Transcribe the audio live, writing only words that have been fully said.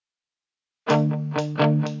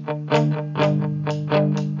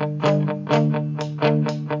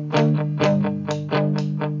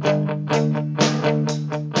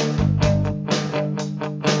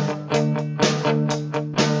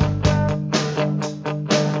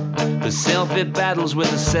The self it battles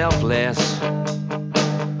with the selfless.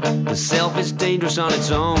 The self is dangerous on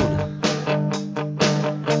its own.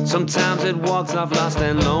 Sometimes it walks off lost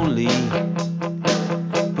and lonely.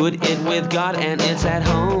 Put it with God and it's at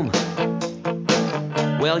home.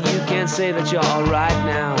 Well, you can't say that you're alright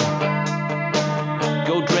now.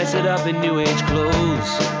 Go dress it up in new age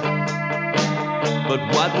clothes. But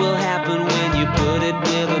what will happen when you put it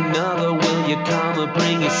with another? Will you come or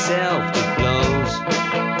bring yourself to blows?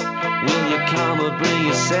 Will you come or bring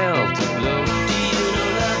yourself to blows? Do you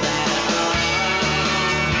know that?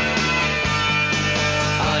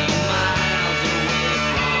 Are you miles away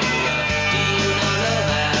from love? Do you know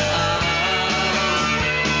that?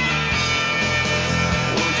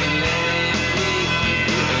 Won't you let him pick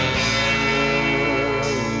you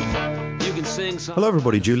up? You can sing some. Hello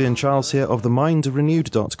everybody, Julian Charles here of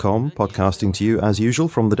themindrenewed.com, podcasting to you as usual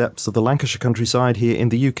from the depths of the Lancashire countryside here in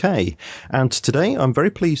the UK. And today I'm very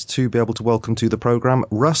pleased to be able to welcome to the programme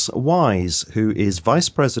Russ Wise, who is Vice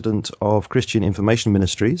President of Christian Information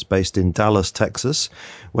Ministries based in Dallas, Texas,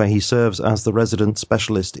 where he serves as the resident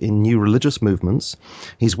specialist in new religious movements.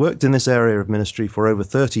 He's worked in this area of ministry for over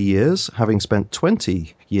 30 years, having spent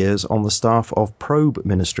 20 years on the staff of Probe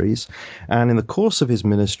Ministries. And in the course of his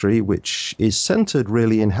ministry, which is centered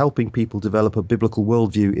really in helping people develop a biblical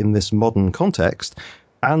worldview in this modern context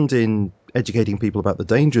and in educating people about the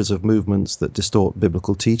dangers of movements that distort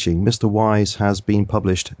biblical teaching, Mr. Wise has been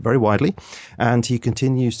published very widely, and he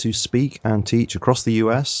continues to speak and teach across the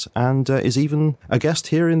US and is even a guest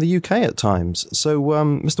here in the UK at times. So,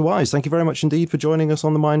 Mr. Wise, thank you very much indeed for joining us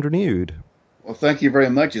on The Mind Renewed. Well, thank you very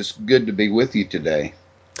much. It's good to be with you today.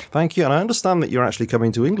 Thank you. And I understand that you're actually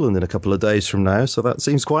coming to England in a couple of days from now, so that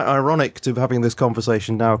seems quite ironic to be having this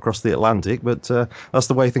conversation now across the Atlantic, but that's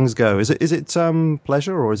the way things go. Is it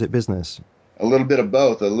pleasure or is it business? A little bit of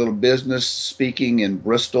both. A little business speaking in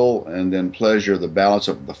Bristol, and then pleasure, the balance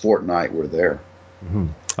of the fortnight we're there. Mm-hmm.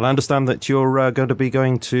 And I understand that you're going to be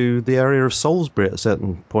going to the area of Salisbury at a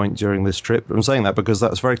certain point during this trip. I'm saying that because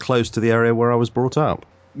that's very close to the area where I was brought up.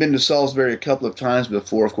 Been to Salisbury a couple of times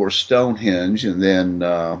before, of course, Stonehenge, and then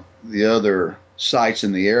the other sites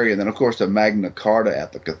in the area. And then, of course, the Magna Carta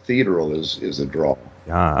at the cathedral is a draw.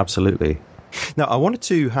 Yeah, absolutely. Now, I wanted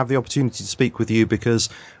to have the opportunity to speak with you because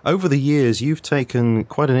over the years you've taken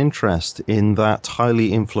quite an interest in that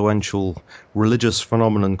highly influential religious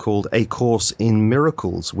phenomenon called A Course in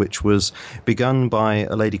Miracles, which was begun by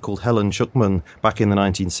a lady called Helen Schuckman back in the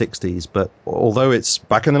 1960s. But although it's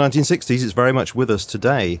back in the 1960s, it's very much with us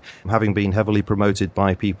today, having been heavily promoted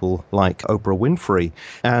by people like Oprah Winfrey.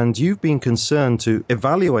 And you've been concerned to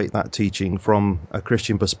evaluate that teaching from a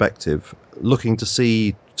Christian perspective, looking to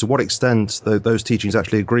see to what extent those teachings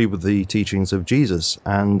actually agree with the teachings of Jesus.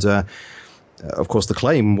 And of course, the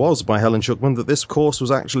claim was by Helen Schuckman that this course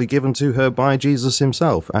was actually given to her by Jesus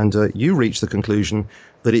himself. And you reached the conclusion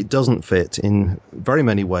that it doesn't fit in very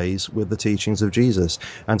many ways with the teachings of Jesus.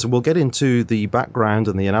 And so we'll get into the background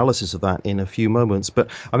and the analysis of that in a few moments.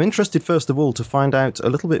 But I'm interested, first of all, to find out a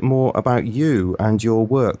little bit more about you and your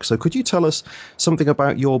work. So could you tell us something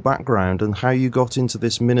about your background and how you got into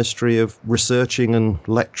this ministry of researching and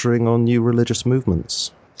lecturing on new religious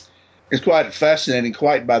movements? It's quite fascinating,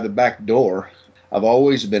 quite by the back door. I've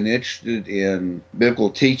always been interested in biblical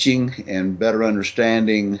teaching and better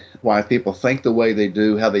understanding why people think the way they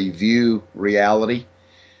do, how they view reality.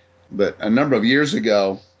 But a number of years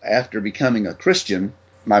ago, after becoming a Christian,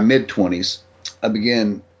 my mid-20s, I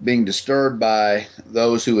began being disturbed by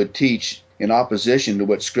those who would teach in opposition to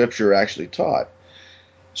what Scripture actually taught.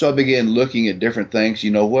 So I began looking at different things.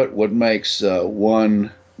 You know, what makes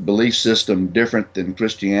one belief system different than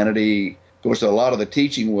Christianity? Of course, a lot of the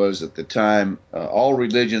teaching was at the time, all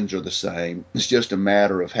religions are the same. It's just a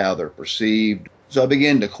matter of how they're perceived. So I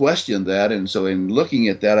began to question that. And so in looking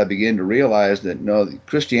at that, I began to realize that no,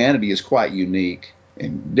 Christianity is quite unique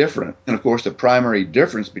and different. And of course, the primary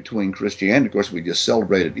difference between Christianity, of course, we just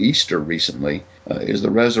celebrated Easter recently, is the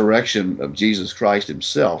resurrection of Jesus Christ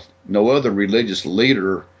himself. No other religious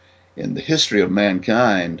leader in the history of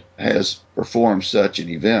mankind has performed such an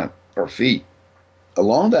event or feat.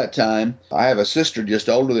 Along that time, I have a sister just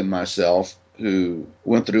older than myself who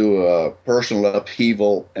went through a personal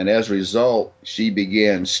upheaval, and as a result, she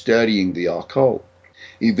began studying the occult,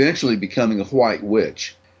 eventually becoming a white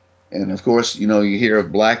witch. And of course, you know, you hear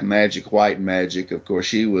of black magic, white magic. Of course,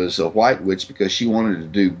 she was a white witch because she wanted to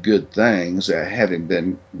do good things, having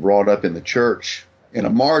been brought up in the church in a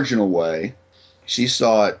marginal way. She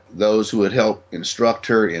sought those who would help instruct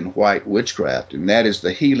her in white witchcraft, and that is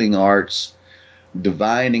the healing arts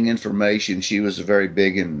divining information. She was very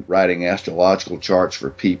big in writing astrological charts for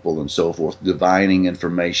people and so forth, divining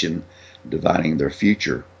information, divining their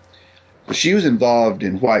future. So she was involved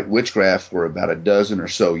in white witchcraft for about a dozen or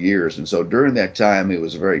so years. And so during that time, it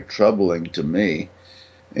was very troubling to me.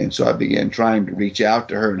 And so I began trying to reach out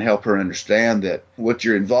to her and help her understand that what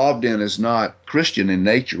you're involved in is not Christian in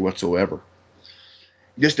nature whatsoever.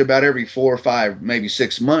 Just about every 4 or 5, maybe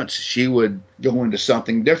 6 months, she would go into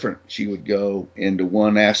something different. She would go into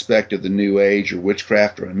one aspect of the New Age or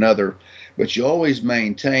witchcraft or another, but she always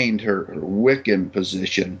maintained her Wiccan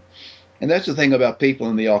position. And that's the thing about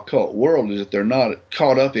people in the occult world, is that they're not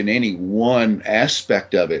caught up in any one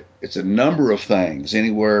aspect of it. It's a number of things,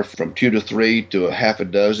 anywhere from 2 to 3 to a half a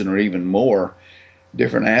dozen or even more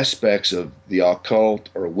different aspects of the occult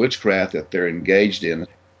or witchcraft that they're engaged in.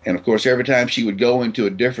 And of course, every time she would go into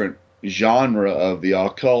a different genre of the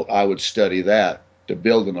occult, I would study that to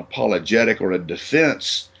build an apologetic or a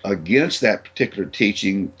defense against that particular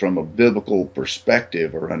teaching from a biblical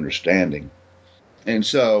perspective or understanding. And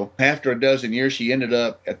so after a dozen years, she ended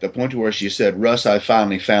up at the point where she said, "Russ, I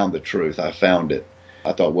finally found the truth. I found it."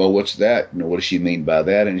 I thought, well, what's that? What does she mean by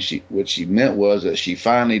that? And what she meant was that she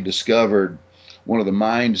finally discovered one of the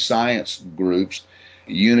mind science groups,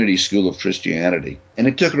 Unity School of Christianity. And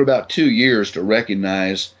it took her about 2 years to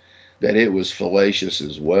recognize that it was fallacious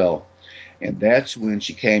as well. And that's when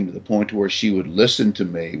she came to the point where she would listen to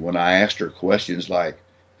me when I asked her questions like,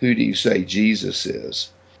 "Who do you say Jesus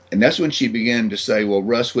is?" And that's when she began to say, "Well,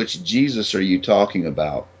 Russ, which Jesus are you talking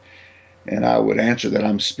about?" And I would answer that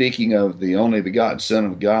I'm speaking of the only begotten Son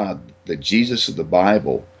of God, the Jesus of the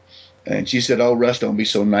Bible. And she said, "Oh, Russ, don't be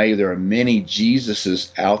so naive. There are many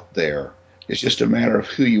Jesuses out there. It's just a matter of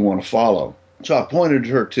who you want to follow." So I pointed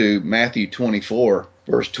her to Matthew 24,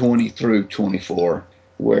 verse 20 through 24,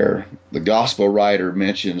 where the gospel writer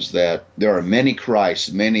mentions that there are many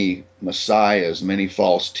Christs, many Messiahs, many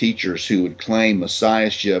false teachers who would claim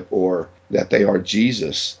Messiahship or that they are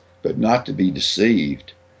Jesus, but not to be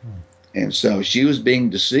deceived. And so she was being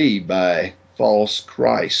deceived by false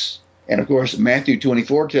Christs. And of course, Matthew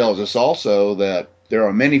 24 tells us also that there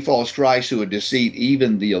are many false Christs who would deceive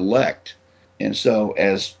even the elect. And so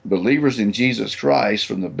as believers in Jesus Christ,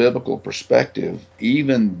 from the biblical perspective,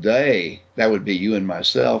 even they, that would be you and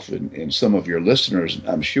myself and some of your listeners,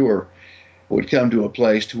 I'm sure, would come to a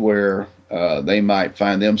place to where they might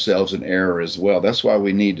find themselves in error as well. That's why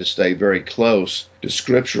we need to stay very close to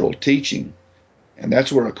scriptural teaching. And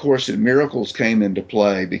that's where A Course in Miracles came into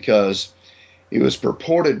play, because it was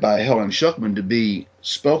purported by Helen Schuckman to be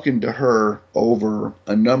spoken to her over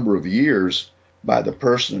a number of years by the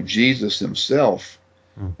person of Jesus himself.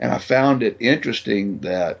 And I found it interesting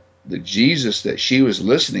that the Jesus that she was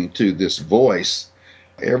listening to, this voice,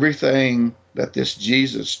 everything that this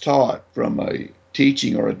Jesus taught from a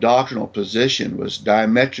teaching or a doctrinal position was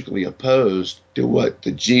diametrically opposed to what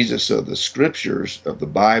the Jesus of the scriptures of the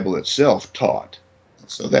Bible itself taught.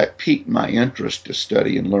 So that piqued my interest to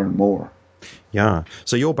study and learn more. Yeah.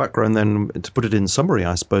 So your background then, to put it in summary,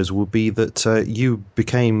 I suppose, would be that you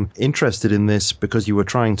became interested in this because you were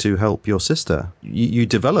trying to help your sister. You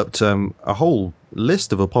developed a whole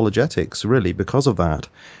list of apologetics, really, because of that.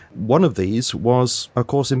 One of these was A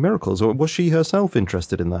Course in Miracles, or was she herself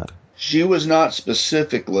interested in that? She was not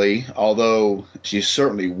specifically, although she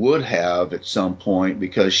certainly would have at some point,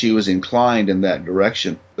 because she was inclined in that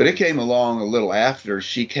direction. But it came along a little after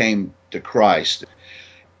she came to Christ.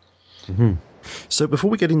 Mm-hmm. So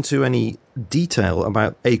before we get into any detail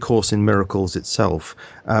about A Course in Miracles itself,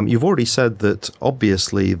 you've already said that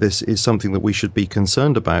obviously this is something that we should be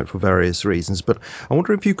concerned about for various reasons, but I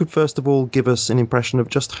wonder if you could first of all give us an impression of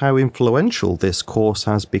just how influential this course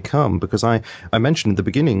has become, because I mentioned in the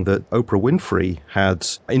beginning that Oprah Winfrey had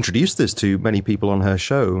introduced this to many people on her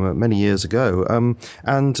show many years ago,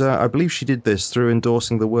 and I believe she did this through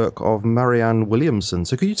endorsing the work of Marianne Williamson.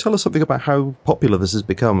 So could you tell us something about how popular this has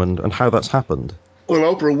become and how that's happened?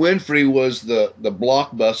 Well, Oprah Winfrey was the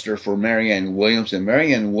blockbuster for Marianne Williamson.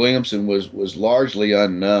 Marianne Williamson was largely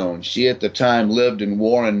unknown. She at the time lived in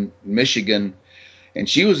Warren, Michigan, and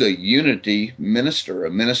she was a Unity minister,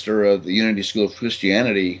 a minister of the Unity School of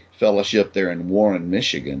Christianity fellowship there in Warren,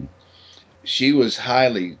 Michigan. She was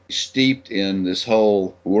highly steeped in this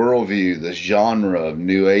whole worldview, this genre of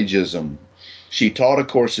New Ageism. She taught A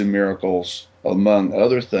Course in Miracles, among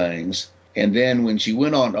other things. And then when she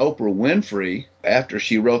went on Oprah Winfrey, after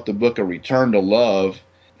she wrote the book A Return to Love,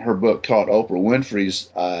 her book caught Oprah Winfrey's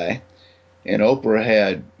eye, and Oprah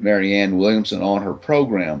had Marianne Williamson on her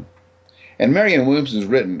program. And Marianne Williamson's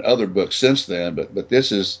written other books since then, but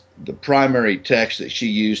this is the primary text that she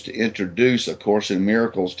used to introduce A Course in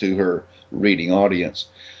Miracles to her reading audience.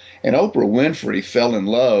 And Oprah Winfrey fell in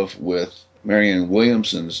love with Marianne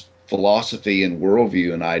Williamson's philosophy and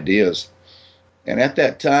worldview and ideas. And at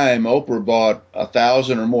that time, Oprah bought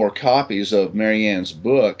 1,000 or more copies of Marianne's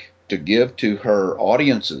book to give to her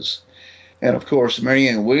audiences. And of course,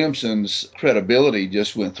 Marianne Williamson's credibility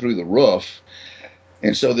just went through the roof.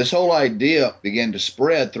 And so this whole idea began to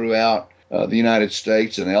spread throughout the United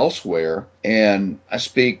States and elsewhere. And I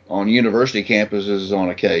speak on university campuses on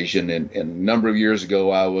occasion. And a number of years ago,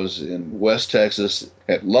 I was in West Texas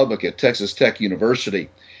at Lubbock at Texas Tech University.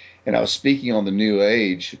 And I was speaking on the New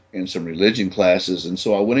Age in some religion classes. And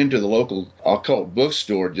so I went into the local occult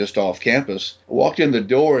bookstore just off campus, walked in the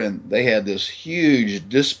door, and they had this huge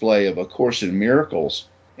display of A Course in Miracles.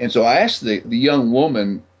 And so I asked the young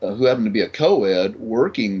woman who happened to be a co-ed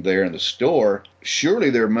working there in the store,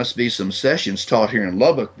 surely there must be some sessions taught here in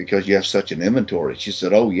Lubbock because you have such an inventory. She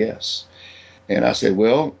said, oh, yes. And I said,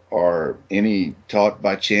 well, are any taught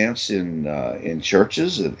by chance in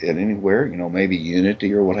churches and anywhere, maybe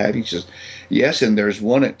Unity or what have you? She says, yes, and there's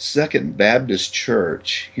one at Second Baptist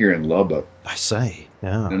Church here in Lubbock. I say,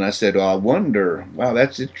 yeah. And I said, well, I wonder, wow,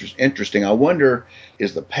 that's interesting. I wonder,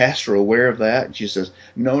 is the pastor aware of that? And she says,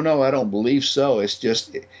 no, I don't believe so. It's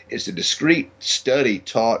a discrete study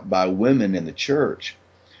taught by women in the church.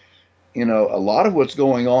 A lot of what's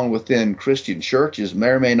going on within Christian churches may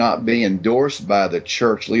or may not be endorsed by the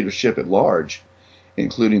church leadership at large,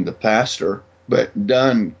 including the pastor, but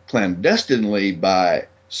done clandestinely by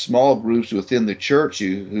small groups within the church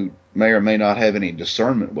who may or may not have any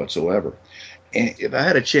discernment whatsoever. And if I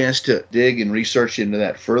had a chance to dig and research into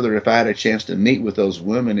that further, if I had a chance to meet with those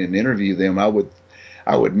women and interview them, I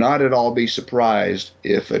would not at all be surprised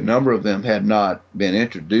if a number of them had not been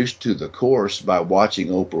introduced to the course by watching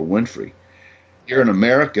Oprah Winfrey. Here in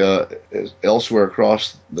America, as elsewhere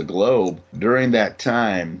across the globe, during that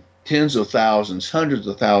time, tens of thousands, hundreds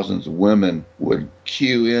of thousands of women would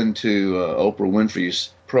queue into Oprah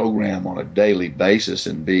Winfrey's program on a daily basis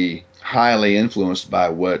and be highly influenced by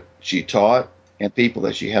what she taught and people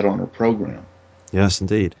that she had on her program. Yes,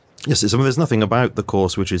 indeed. Yes, there's nothing about the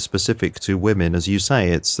course which is specific to women, as you say.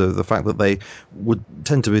 It's the fact that they would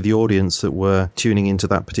tend to be the audience that were tuning into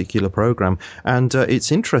that particular program. And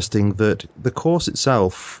it's interesting that the course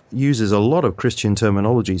itself uses a lot of Christian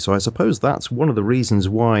terminology. So I suppose that's one of the reasons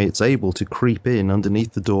why it's able to creep in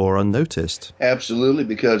underneath the door unnoticed. Absolutely,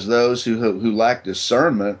 because those who lack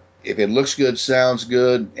discernment, if it looks good, sounds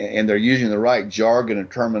good, and they're using the right jargon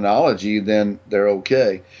and terminology, then they're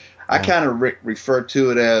okay. I kind of refer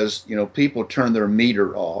to it as, people turn their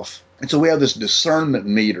meter off. And so we have this discernment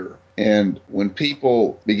meter. And when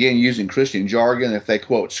people begin using Christian jargon, if they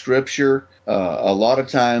quote scripture, a lot of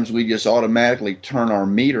times we just automatically turn our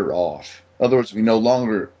meter off. In other words, we no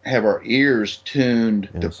longer have our ears tuned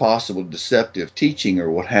to possible deceptive teaching or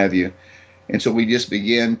what have you. And so we just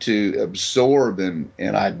begin to absorb and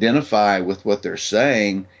identify with what they're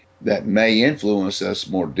saying that may influence us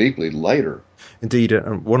more deeply later. Indeed,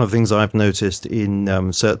 one of the things I've noticed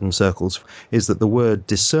in certain circles is that the word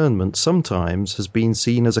discernment sometimes has been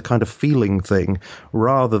seen as a kind of feeling thing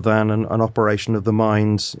rather than an operation of the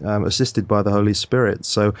mind assisted by the Holy Spirit.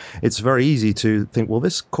 So it's very easy to think, well,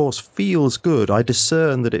 this course feels good. I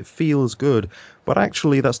discern that it feels good. But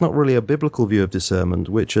actually, that's not really a biblical view of discernment,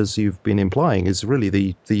 which, as you've been implying, is really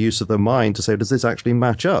the use of the mind to say, does this actually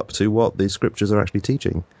match up to what the scriptures are actually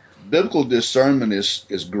teaching? Biblical discernment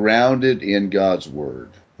is grounded in God's word.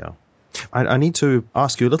 Yeah. I need to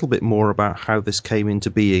ask you a little bit more about how this came into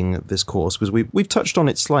being, this course, because we've touched on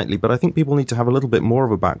it slightly, but I think people need to have a little bit more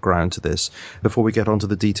of a background to this before we get onto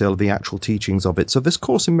the detail of the actual teachings of it. So this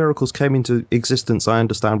Course in Miracles came into existence, I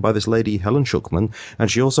understand, by this lady, Helen Schuckman, and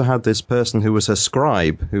she also had this person who was her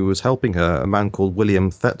scribe, who was helping her, a man called William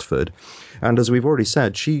Thetford. And as we've already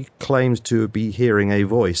said, she claimed to be hearing a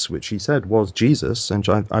voice, which she said was Jesus. And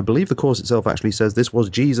I believe the course itself actually says this was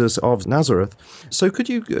Jesus of Nazareth. So could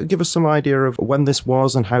you give us some idea of when this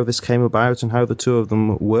was and how this came about and how the two of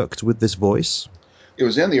them worked with this voice? It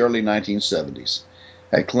was in the early 1970s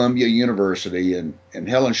at Columbia University, and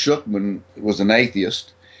Helen Schuckman was an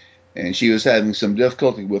atheist, and she was having some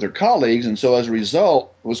difficulty with her colleagues, and so as a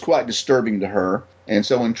result, it was quite disturbing to her. And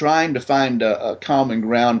so in trying to find a common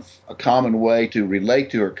ground, a common way to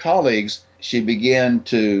relate to her colleagues, she began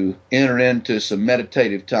to enter into some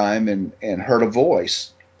meditative time and heard a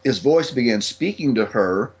voice. His voice began speaking to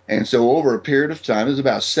her, and so over a period of time, it was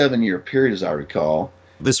about a 7-year period as I recall.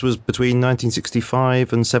 This was between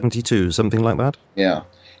 1965 and 72, something like that? Yeah.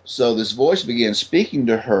 So this voice began speaking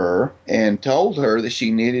to her and told her that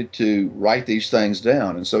she needed to write these things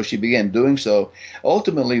down. And so she began doing so.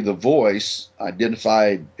 Ultimately, the voice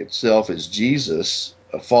identified itself as Jesus,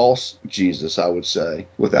 a false Jesus, I would say,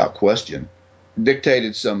 without question.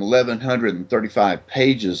 Dictated some 1,135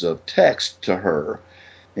 pages of text to her.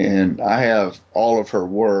 And I have all of her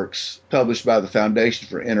works published by the Foundation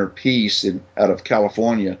for Inner Peace out of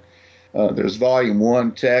California. There's volume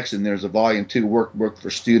 1 text, and there's a volume 2 workbook for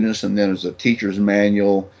students, and then there's a teacher's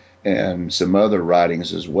manual and some other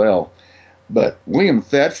writings as well. But William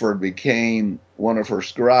Thetford became one of her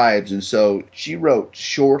scribes, and so she wrote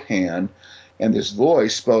shorthand, and this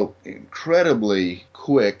voice spoke incredibly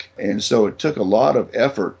quick, and so it took a lot of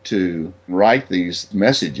effort to write these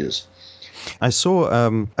messages. I saw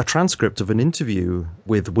a transcript of an interview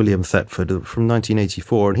with William Thetford from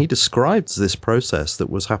 1984, and he describes this process that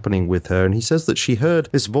was happening with her. And he says that she heard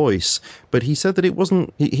this voice, but he said that it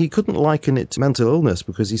wasn't. He couldn't liken it to mental illness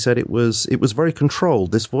because he said it was very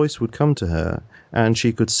controlled. This voice would come to her, and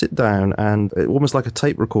she could sit down and almost like a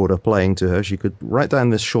tape recorder playing to her. She could write down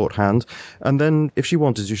this shorthand, and then if she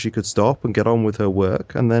wanted to, she could stop and get on with her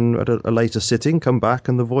work. And then at a later sitting, come back,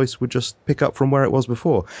 and the voice would just pick up from where it was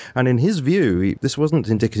before. And in his view, this wasn't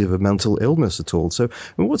indicative of mental illness at all. So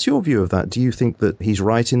what's your view of that? Do you think that he's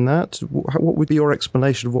right in that? What would be your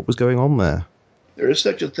explanation of what was going on there? There is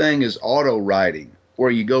such a thing as auto writing,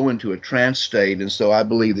 where you go into a trance state, and so I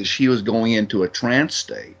believe that she was going into a trance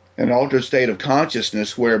state, an altered state of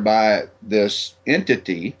consciousness whereby this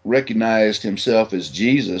entity recognized himself as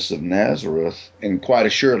Jesus of Nazareth, and quite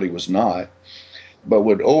assuredly was not, but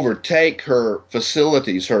would overtake her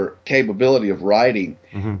facilities, her capability of writing,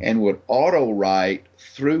 and would auto-write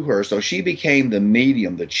through her. So she became the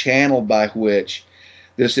medium, the channel by which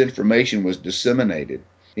this information was disseminated.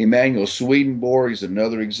 Emanuel Swedenborg is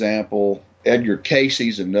another example. Edgar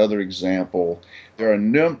Casey's another example. There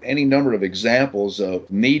are any number of examples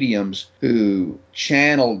of mediums who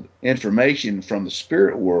channeled information from the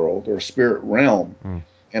spirit world or spirit realm.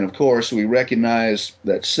 And of course, we recognize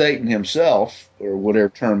that Satan himself, or whatever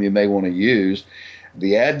term you may want to use,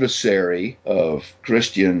 the adversary of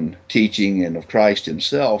Christian teaching and of Christ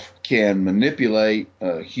himself, can manipulate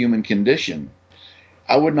a human condition.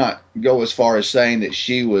 I would not go as far as saying that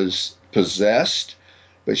she was possessed,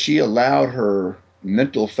 but she allowed her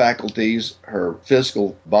mental faculties, her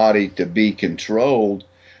physical body to be controlled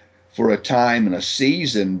for a time and a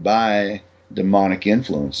season by demonic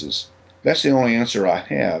influences. That's the only answer I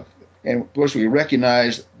have. And of course, we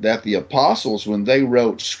recognize that the apostles, when they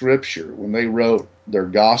wrote scripture, when they wrote their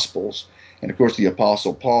gospels, and of course the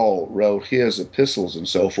apostle Paul wrote his epistles and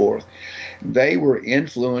so forth, they were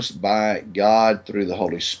influenced by God through the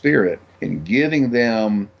Holy Spirit in giving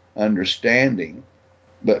them understanding.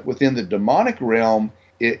 But within the demonic realm,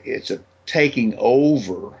 it's a taking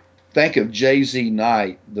over. Think of J.Z.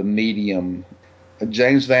 Knight, the medium.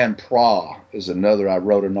 James Van Praagh is another. I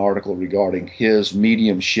wrote an article regarding his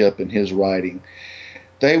mediumship and his writing.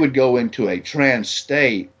 They would go into a trance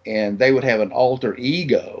state, and they would have an alter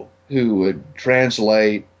ego who would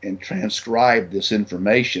translate and transcribe this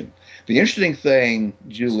information. The interesting thing,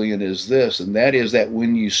 Julian, is this, and that is that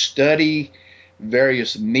when you study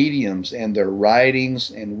various mediums and their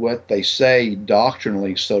writings and what they say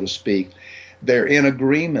doctrinally, so to speak, they're in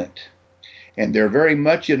agreement. And they're very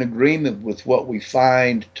much in agreement with what we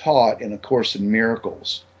find taught in A Course in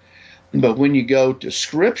Miracles. But when you go to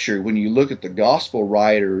Scripture, when you look at the gospel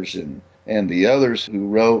writers and the others who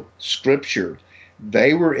wrote Scripture,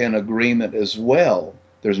 they were in agreement as well.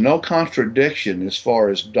 There's no contradiction as far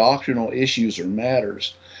as doctrinal issues or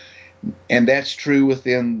matters. And that's true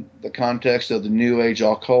within the context of the New Age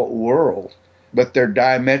occult world. But they're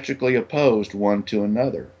diametrically opposed one to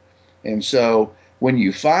another. And so when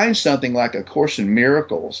you find something like A Course in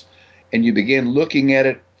Miracles and you begin looking at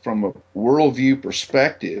it from a worldview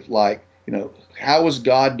perspective, like, how is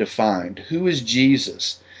God defined? Who is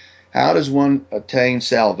Jesus? How does one attain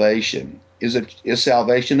salvation? Is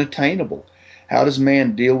salvation attainable? How does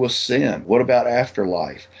man deal with sin? What about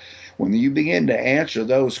afterlife? When you begin to answer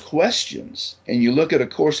those questions and you look at A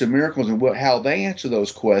Course in Miracles and how they answer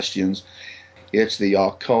those questions, it's the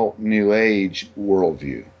occult New Age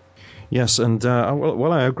worldview. Yes, and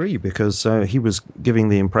well, I agree, because he was giving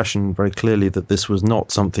the impression very clearly that this was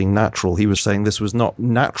not something natural. He was saying this was not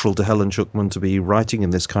natural to Helen Schuckman to be writing in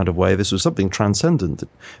this kind of way. This was something transcendent.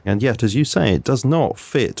 And yet, as you say, it does not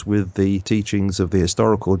fit with the teachings of the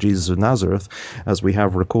historical Jesus of Nazareth, as we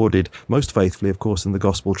have recorded most faithfully, of course, in the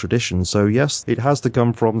gospel tradition. So yes, it has to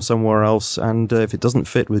come from somewhere else, and if it doesn't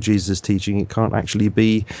fit with Jesus' teaching, it can't actually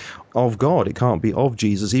be of God. It can't be of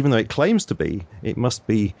Jesus, even though it claims to be. It must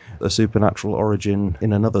be a supernatural origin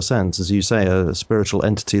in another sense, as you say, a spiritual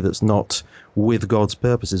entity that's not with God's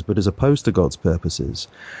purposes, but is opposed to God's purposes.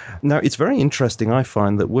 Now, it's very interesting, I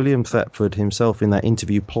find, that William Thetford himself in that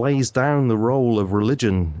interview plays down the role of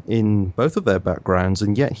religion in both of their backgrounds,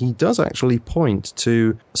 and yet he does actually point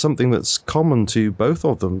to something that's common to both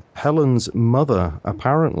of them. Helen's mother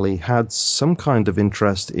apparently had some kind of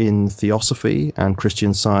interest in theosophy and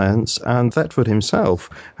Christian Science, and Thetford himself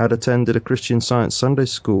had attended a Christian Science Sunday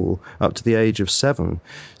school up to the age of 7.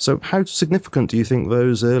 So how significant do you think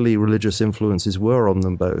those early religious influences were on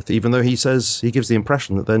them both, even though he says he gives the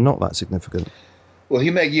impression that they're not that significant? Well,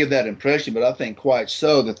 he may give that impression, but I think quite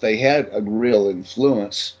so that they had a real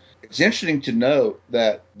influence. It's interesting to note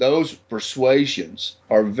that those persuasions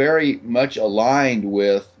are very much aligned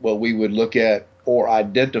with what we would look at or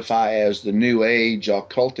identify as the New Age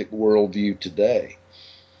occultic worldview today,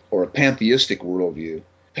 or a pantheistic worldview.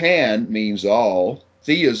 Pan means all,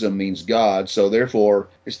 theism means God, so therefore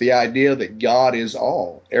it's the idea that God is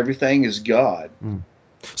all. Everything is God.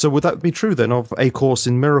 So would that be true then of A Course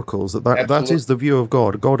in Miracles, that is the view of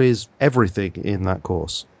God? God is everything in that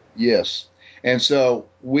course. Yes. And so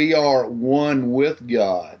we are one with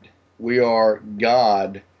God. We are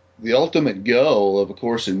God. The ultimate goal of A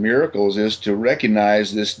Course in Miracles is to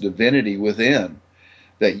recognize this divinity within,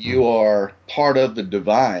 that you are part of the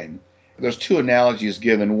divine. There's two analogies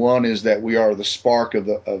given. One is that we are the spark of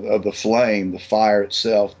the flame, the fire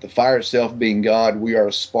itself. The fire itself being God, we are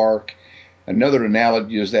a spark. Another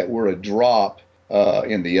analogy is that we're a drop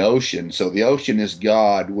in the ocean. So the ocean is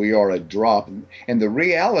God, we are a drop. And the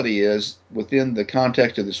reality is, within the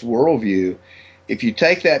context of this worldview, if you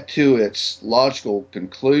take that to its logical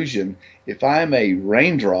conclusion, if I'm a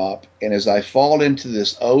raindrop and as I fall into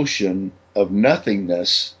this ocean of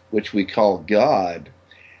nothingness, which we call God,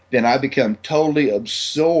 then I become totally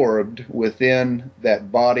absorbed within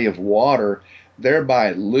that body of water,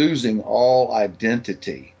 thereby losing all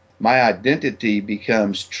identity. My identity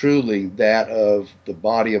becomes truly that of the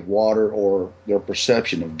body of water or their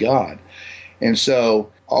perception of God. And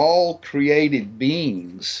so all created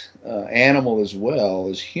beings, animal as well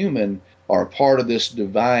as human, are part of this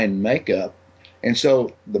divine makeup. And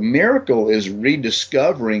so the miracle is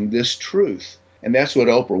rediscovering this truth. And that's what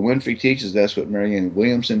Oprah Winfrey teaches. That's what Marianne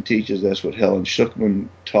Williamson teaches. That's what Helen Schuckman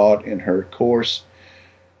taught in her course,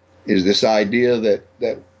 is this idea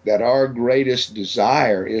that our greatest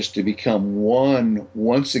desire is to become one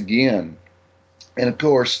once again. And of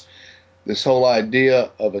course, this whole idea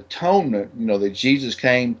of atonement, that Jesus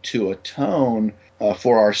came to atone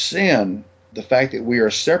for our sin, the fact that we are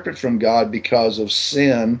separate from God because of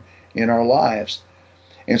sin in our lives.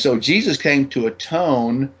 And so Jesus came to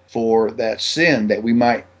atone for that sin, that we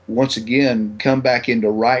might once again come back into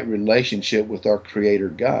right relationship with our Creator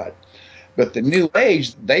God. But the New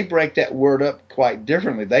Age, they break that word up quite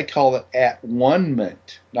differently. They call it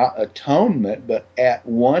at-one-ment, not atonement, but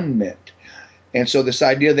at-one-ment. And so this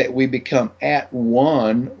idea that we become at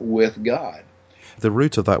one with God. The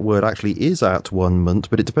root of that word actually is at-one-ment,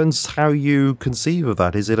 but it depends how you conceive of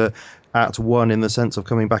that. Is it at one in the sense of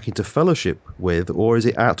coming back into fellowship with, or is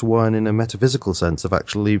it at one in a metaphysical sense of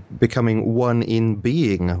actually becoming one in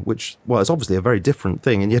being, which, well, it's obviously a very different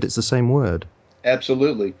thing, and yet it's the same word.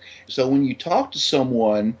 Absolutely. So when you talk to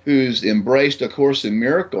someone who's embraced A Course in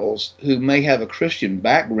Miracles, who may have a Christian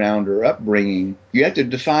background or upbringing, you have to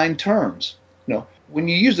define terms. When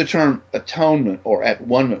you use the term atonement or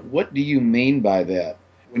at-one-ment, what do you mean by that?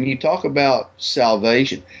 When you talk about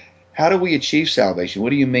salvation, how do we achieve salvation?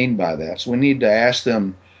 What do you mean by that? So we need to ask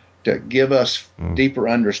them to give us deeper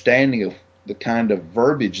understanding of the kind of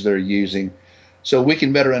verbiage they're using, so we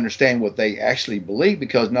can better understand what they actually believe,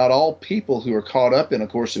 because not all people who are caught up in A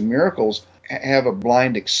Course in Miracles have a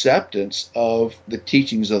blind acceptance of the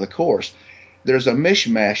teachings of the Course. There's a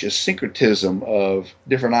mishmash, a syncretism of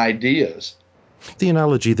different ideas. The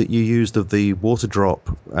analogy that you used of the water drop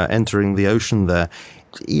entering the ocean there,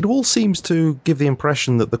 it all seems to give the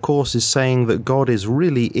impression that the Course is saying that God is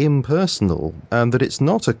really impersonal, and that it's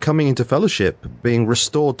not a coming into fellowship, being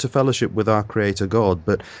restored to fellowship with our Creator God,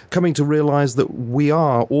 but coming to realize that we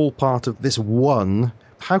are all part of this one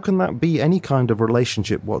How can that be any kind of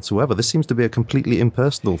relationship whatsoever? This seems to be a completely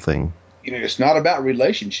impersonal thing. It's not about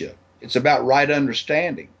relationship. It's about right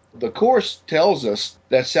understanding. The Course tells us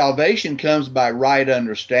that salvation comes by right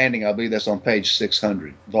understanding. I believe that's on page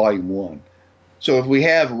 600, volume 1. So if we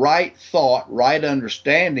have right thought, right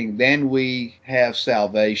understanding, then we have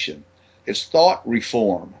salvation. It's thought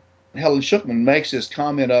reform. Helen Schuckman makes this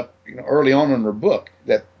comment up early on in her book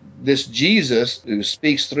that this Jesus who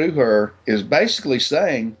speaks through her is basically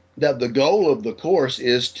saying that the goal of the Course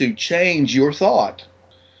is to change your thought.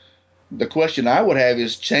 The question I would have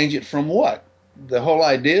is, change it from what? The whole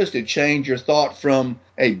idea is to change your thought from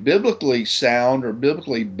a biblically sound or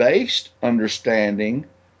biblically based understanding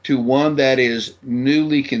to one that is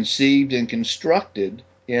newly conceived and constructed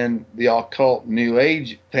in the occult New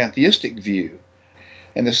Age pantheistic view.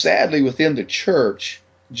 And sadly, within the church,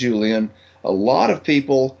 Julian, a lot of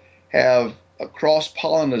people have a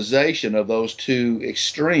cross-pollination of those two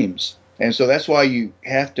extremes. And so that's why you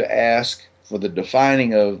have to ask for the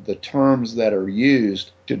defining of the terms that are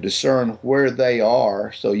used to discern where they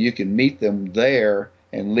are so you can meet them there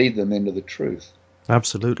and lead them into the truth.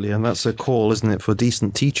 Absolutely, and that's a call, isn't it, for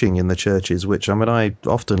decent teaching in the churches, which, I mean, I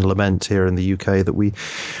often lament here in the UK that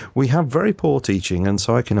we have very poor teaching, and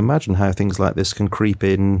so I can imagine how things like this can creep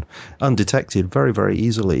in undetected very, very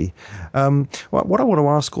easily. What I want to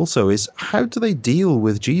ask also is, how do they deal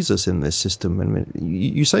with Jesus in this system? I mean,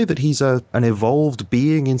 you say that he's an evolved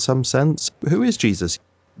being in some sense. Who is Jesus?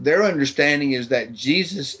 Their understanding is that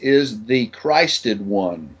Jesus is the Christed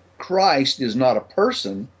one. Christ is not a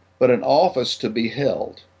person, but an office to be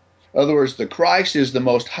held. In other words, the Christ is the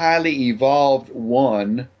most highly evolved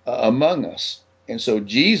one among us. And so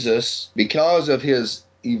Jesus, because of his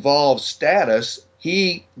evolved status,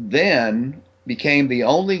 he then became the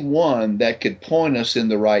only one that could point us in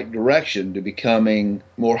the right direction to becoming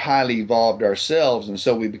more highly evolved ourselves. And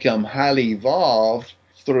so we become highly evolved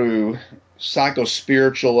through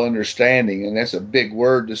psychospiritual understanding. And that's a big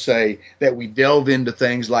word to say that we delve into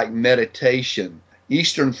things like meditation.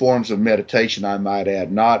 Eastern forms of meditation, I might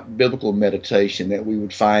add, not biblical meditation that we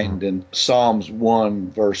would find in Psalms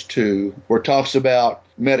 1, verse 2, where it talks about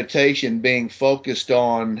meditation being focused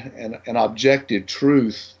on an objective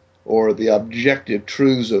truth or the objective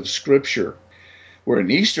truths of Scripture. Where in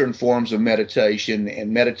Eastern forms of meditation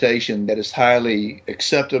and meditation that is highly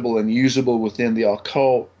acceptable and usable within the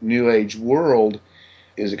occult New Age world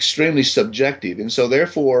is extremely subjective. And so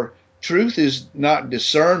therefore, truth is not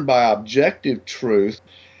discerned by objective truth,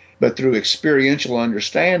 but through experiential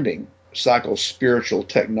understanding, psychospiritual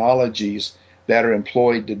technologies that are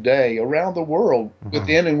employed today around the world,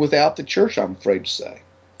 within and without the church, I'm afraid to say.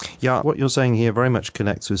 Yeah, what you're saying here very much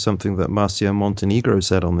connects with something that Marcia Montenegro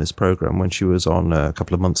said on this program when she was on a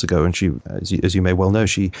couple of months ago. And she, as you may well know,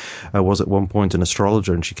 she was at one point an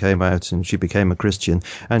astrologer, and she came out and she became a Christian.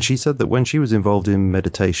 And she said that when she was involved in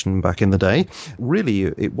meditation back in the day, really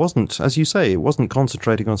it wasn't, as you say, it wasn't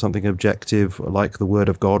concentrating on something objective like the Word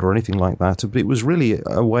of God or anything like that. But it was really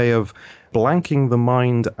a way of blanking the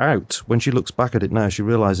mind out. When she looks back at it now, she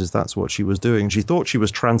realizes that's what she was doing. She thought she was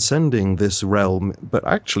transcending this realm, but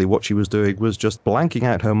actually what she was doing was just blanking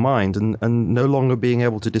out her mind and no longer being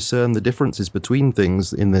able to discern the differences between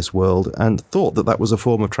things in this world, and thought that that was a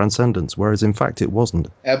form of transcendence, whereas in fact it wasn't.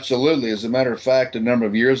 Absolutely. As a matter of fact, a number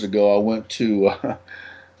of years ago, I went to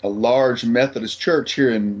a large Methodist church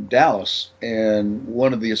here in Dallas, and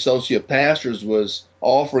one of the associate pastors was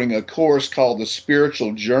offering a course called The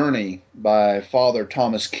Spiritual Journey by Father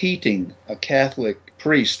Thomas Keating, a Catholic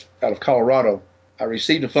priest out of Colorado. I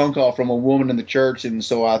received a phone call from a woman in the church, and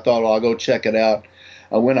so I thought, I'll go check it out.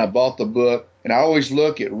 When I bought the book, and I always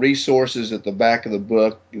look at resources at the back of the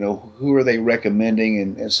book, who are they recommending?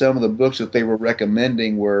 And some of the books that they were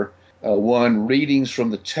recommending were one, readings from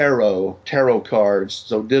the tarot cards,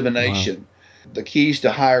 so divination, wow. The Keys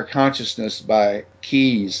to Higher Consciousness by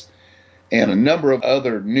Keys, and a number of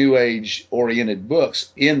other New Age-oriented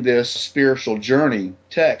books in this spiritual journey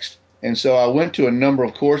text. And so I went to a number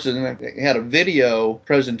of courses, and I had a video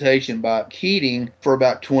presentation by Keating for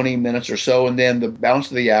about 20 minutes or so, and then the balance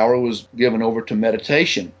of the hour was given over to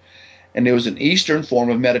meditation. And it was an Eastern form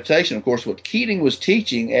of meditation. Of course, what Keating was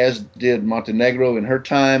teaching, as did Montenegro in her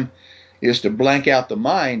time, is to blank out the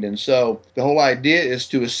mind. And so the whole idea is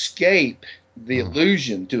to escape the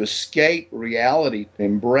illusion, to escape reality,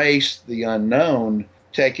 embrace the unknown,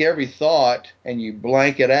 take every thought and you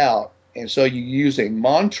blank it out. And so you use a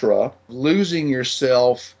mantra, losing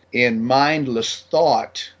yourself in mindless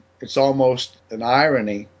thought. It's almost an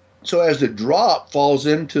irony. So as the drop falls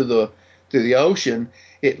into the ocean,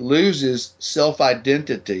 it loses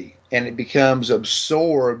self-identity and it becomes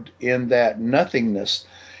absorbed in that nothingness.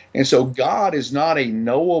 And so God is not a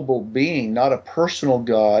knowable being, not a personal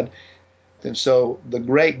God. And so the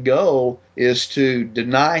great goal is to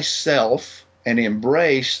deny self and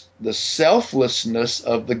embrace the selflessness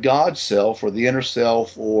of the God self, or the inner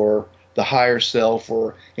self, or the higher self,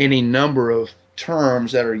 or any number of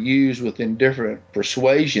terms that are used within different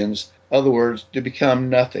persuasions. In other words, to become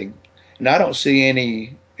nothing. And I don't see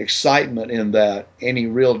any excitement in that, any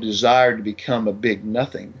real desire to become a big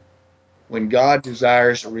nothing. When God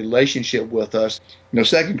desires a relationship with us,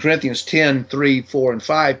 2 Corinthians 10, 3, 4, and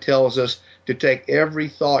 5 tells us to take every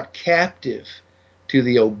thought captive to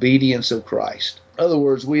the obedience of Christ. In other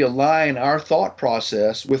words, we align our thought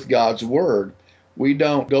process with God's Word. We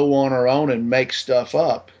don't go on our own and make stuff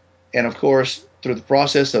up. And of course, through the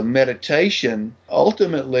process of meditation,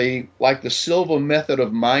 ultimately, like the Silva method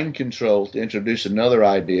of mind control, to introduce another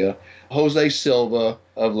idea, Jose Silva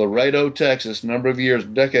of Laredo, Texas, a number of years,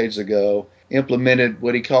 decades ago, implemented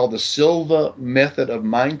what he called the Silva method of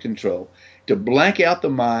mind control, to blank out the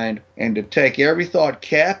mind and to take every thought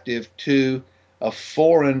captive to a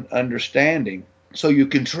foreign understanding. So you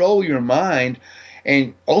control your mind,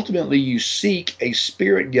 and ultimately you seek a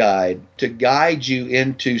spirit guide to guide you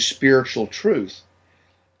into spiritual truth.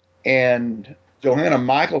 And Johanna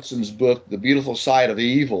Michelson's book, The Beautiful Side of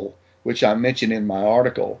Evil, which I mentioned in my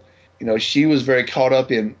article, she was very caught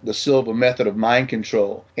up in the Silva method of mind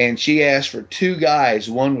control. And she asked for two guys.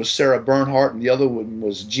 One was Sarah Bernhardt and the other one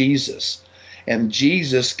was Jesus. And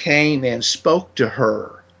Jesus came and spoke to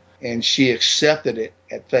her, and she accepted it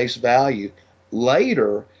at face value.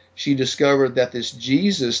 Later, she discovered that this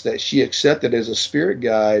Jesus that she accepted as a spirit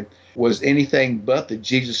guide was anything but the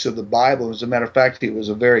Jesus of the Bible. As a matter of fact, it was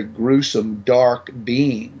a very gruesome, dark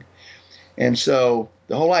being. And so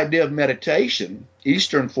the whole idea of meditation,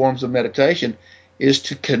 Eastern forms of meditation, is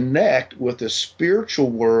to connect with the spiritual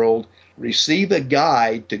world, receive a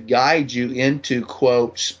guide to guide you into,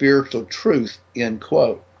 quote, spiritual truth, end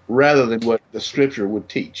quote, rather than what the scripture would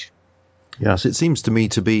teach. Yes, it seems to me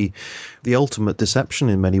to be the ultimate deception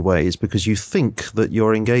in many ways, because you think that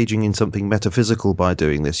you're engaging in something metaphysical by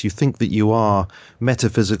doing this. You think that you are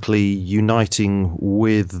metaphysically uniting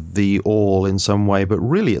with the all in some way, but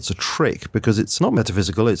really it's a trick, because it's not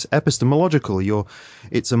metaphysical, it's epistemological.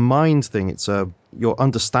 It's a mind thing. Your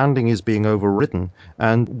understanding is being overridden,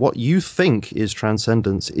 and what you think is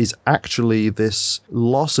transcendence is actually this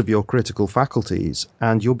loss of your critical faculties,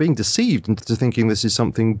 and you're being deceived into thinking this is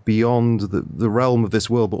something beyond the realm of this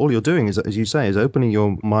world. But all you're doing is, as you say, is opening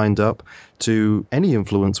your mind up to any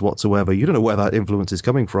influence whatsoever. You don't know where that influence is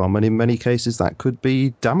coming from, and in many cases that could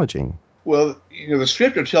be damaging. Well, the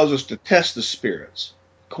scripture tells us to test the spirits,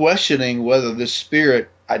 questioning whether this spirit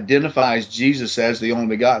identifies Jesus as the only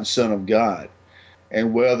begotten Son of God,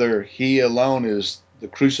 and whether he alone is the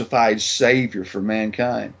crucified Savior for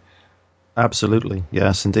mankind. Absolutely.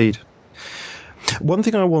 Yes, indeed. One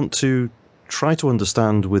thing I want to try to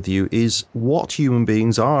understand with you is what human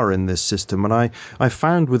beings are in this system. And I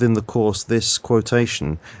found within the course this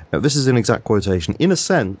quotation. This is an exact quotation. In a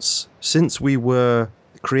sense, since we were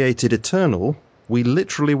created eternal, we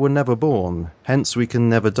literally were never born. Hence we can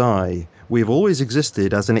never die. We have always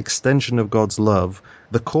existed as an extension of God's love.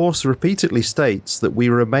 The course repeatedly states that we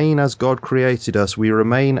remain as God created us. We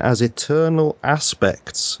remain as eternal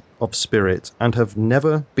aspects of spirit and have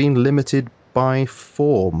never been limited by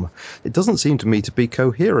form. It doesn't seem to me to be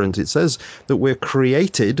coherent. It says that we're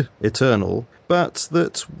created eternal, but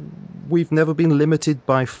that we've never been limited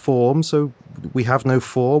by form, so we have no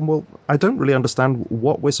form. Well, I don't really understand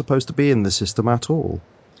what we're supposed to be in the system at all.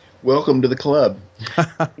 Welcome to the club.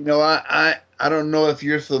 I don't know if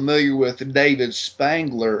you're familiar with David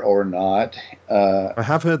Spangler or not. I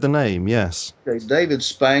have heard the name, yes. David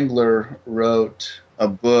Spangler wrote a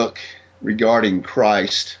book regarding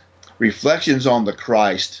Christ, Reflections on the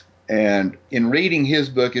Christ. And in reading his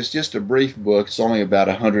book, it's just a brief book. It's only about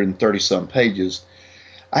 130 some pages.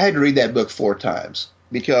 I had to read that book 4 times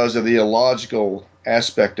because of the illogical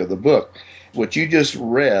aspect of the book. What you just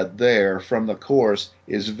read there from the course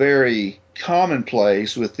is very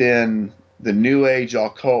commonplace within the New Age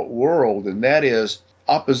occult world, and that is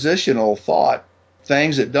oppositional thought,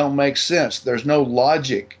 things that don't make sense. There's no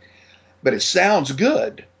logic, but it sounds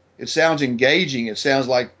good. It sounds engaging. It sounds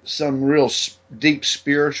like some real deep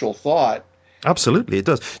spiritual thought. Absolutely, it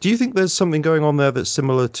does. Do you think there's something going on there that's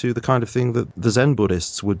similar to the kind of thing that the Zen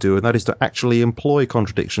Buddhists would do, and that is to actually employ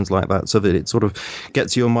contradictions like that so that it sort of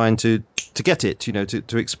gets your mind to get it,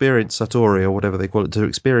 to experience Satori or whatever they call it, to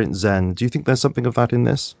experience Zen? Do you think there's something of that in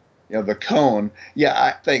this? The cone. Yeah,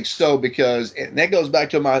 I think so, because and that goes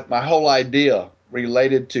back to my whole idea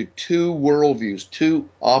related to two worldviews, two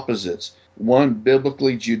opposites. one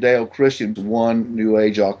biblically Judeo-Christian, one New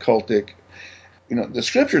Age occultic. The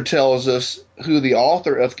scripture tells us who the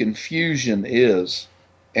author of confusion is,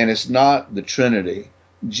 and it's not the Trinity.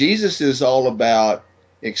 Jesus is all about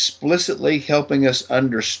explicitly helping us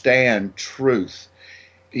understand truth.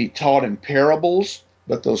 He taught in parables,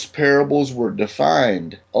 but those parables were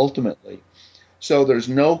defined ultimately. So there's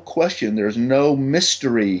no question, there's no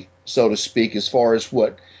mystery, so to speak, as far as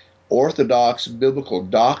what orthodox biblical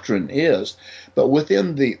doctrine is. But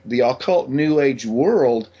within the occult New Age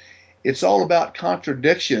world, it's all about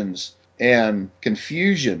contradictions and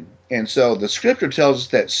confusion. And so the scripture tells us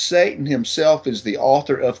that Satan himself is the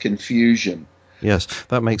author of confusion. Yes,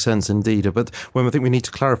 that makes sense indeed. But when I think we need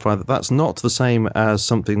to clarify that that's not the same as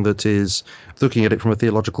something that is, looking at it from a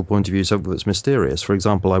theological point of view, something that's mysterious. For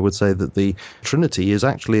example, I would say that the Trinity is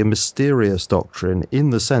actually a mysterious doctrine in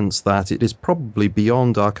the sense that it is probably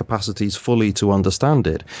beyond our capacities fully to understand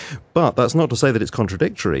it. But that's not to say that it's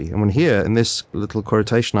contradictory. And when here, in this little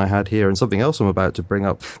quotation I had here, and something else I'm about to bring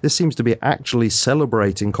up, this seems to be actually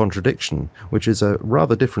celebrating contradiction, which is a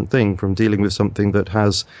rather different thing from dealing with something that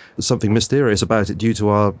has something mysterious about it due to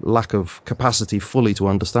our lack of capacity fully to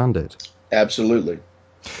understand it. Absolutely.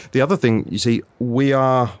 The other thing, you see, we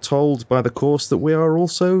are told by the Course that we are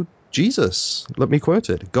also Jesus. Let me quote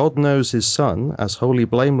it. God knows his Son as wholly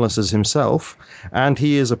blameless as himself, and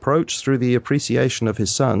he is approached through the appreciation of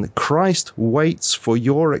his Son. Christ waits for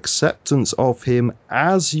your acceptance of him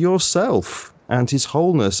as yourself and his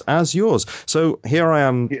wholeness as yours. So here I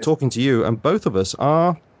am talking to you, and both of us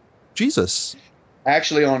are Jesus.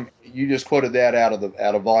 Actually, you just quoted that out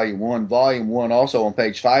of volume 1. Volume 1 also on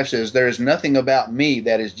page 5 says, "There is nothing about me,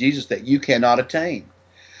 that is Jesus, that you cannot attain."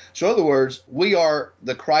 So in other words, we are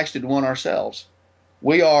the Christed one ourselves.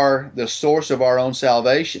 We are the source of our own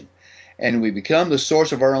salvation. And we become the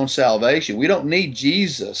source of our own salvation. We don't need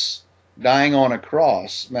Jesus dying on a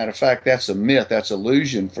cross. Matter of fact, that's a myth. That's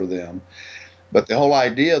illusion for them. But the whole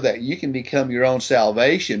idea that you can become your own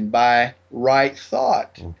salvation by right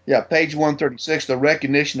thought. Yeah, page 136, the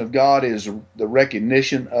recognition of God is the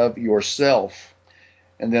recognition of yourself.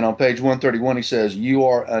 And then on page 131, he says, "You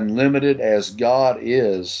are unlimited as God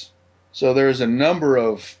is." So there's a number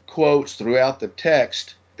of quotes throughout the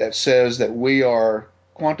text that says that we are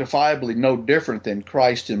quantifiably no different than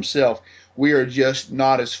Christ himself. We are just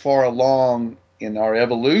not as far along in our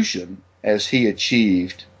evolution as he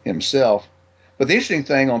achieved himself. But the interesting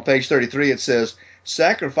thing on page 33, it says,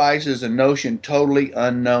 "Sacrifice is a notion totally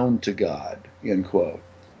unknown to God," end quote.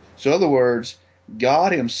 So in other words,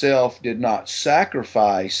 God himself did not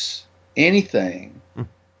sacrifice anything.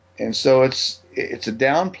 And so it's a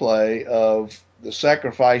downplay of the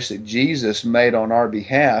sacrifice that Jesus made on our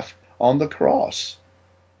behalf on the cross.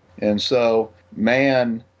 And so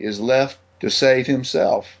man is left to save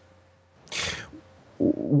himself.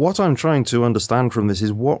 What I'm trying to understand from this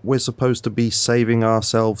is what we're supposed to be saving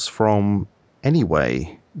ourselves from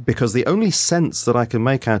anyway. Because the only sense that I can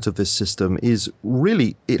make out of this system is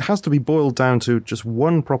really, it has to be boiled down to just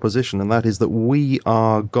one proposition, and that is that we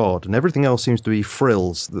are God, and everything else seems to be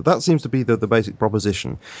frills. That seems to be the basic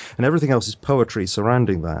proposition, and everything else is poetry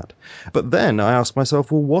surrounding that. But then I ask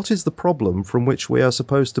myself, well, what is the problem from which we are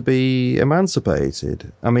supposed to be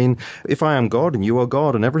emancipated? I mean, if I am God and you are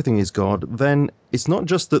God and everything is God, then it's not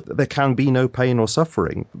just that there can be no pain or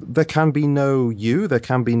suffering. There can be no you, there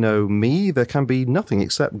can be no me, there can be nothing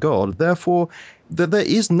except God. Therefore, there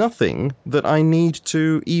is nothing that I need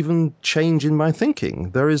to even change in my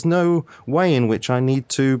thinking. There is no way in which I need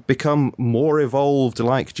to become more evolved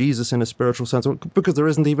like Jesus in a spiritual sense, because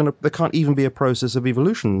there can't even be a process of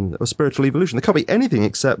evolution, of spiritual evolution. There can't be anything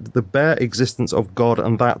except the bare existence of God,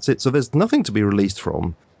 and that's it. So there's nothing to be released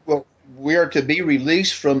from. Well, we are to be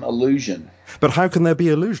released from illusion. But how can there be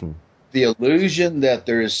illusion? The illusion that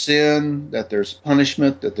there is sin, that there's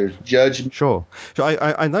punishment, that there's judgment. Sure.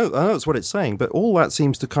 I know that's what it's saying, but all that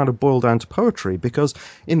seems to kind of boil down to poetry, because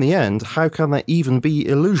in the end, how can there even be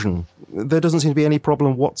illusion? There doesn't seem to be any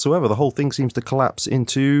problem whatsoever. The whole thing seems to collapse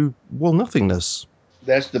into, well, nothingness.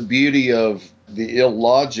 That's the beauty of the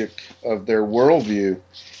illogic of their worldview.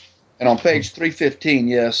 And on page 315,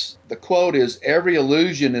 yes, the quote is, "Every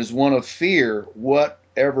illusion is one of fear,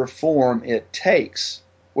 whatever form it takes,"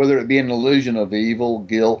 whether it be an illusion of evil,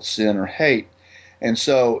 guilt, sin, or hate. And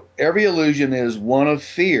so every illusion is one of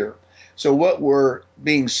fear. So what we're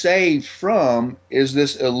being saved from is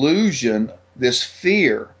this illusion, this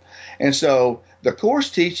fear. And so the Course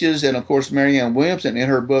teaches, and of course Marianne Williamson in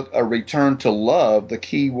her book, A Return to Love, the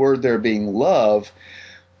key word there being love,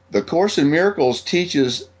 the Course in Miracles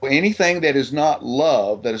teaches anything that is not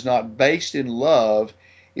love, that is not based in love,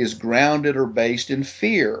 is grounded or based in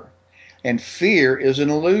fear. and fear is an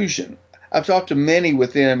illusion. I've talked to many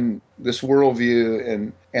within this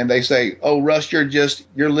worldview, and they say, "Oh, Russ,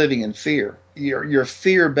 you're living in fear. You're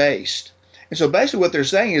fear based." And so basically, what they're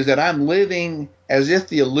saying is that I'm living as if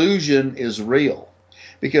the illusion is real,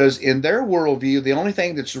 because in their worldview, the only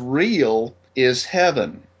thing that's real is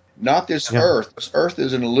heaven, not this Yeah. earth. This earth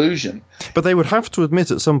is an illusion. But they would have to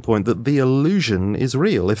admit at some point that the illusion is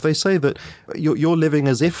real. If they say that you're living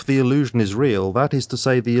as if the illusion is real, that is to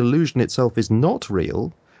say the illusion itself is not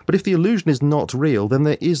real. But if the illusion is not real, then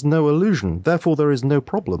there is no illusion. Therefore, there is no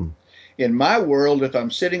problem. In my world, if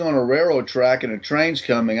I'm sitting on a railroad track and a train's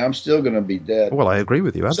coming, I'm still going to be dead. Well, I agree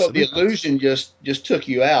with you, So the absolutely. illusion just took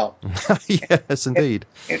you out. Yes, And, indeed.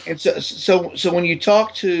 and so when you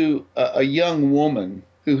talk to a young woman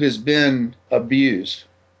who has been abused,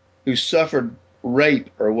 who suffered rape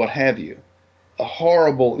or what have you, a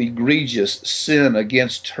horrible, egregious sin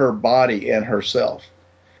against her body and herself.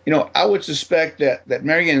 I would suspect that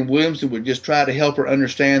Marianne Williamson would just try to help her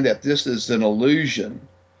understand that this is an illusion.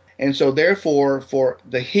 And so therefore, for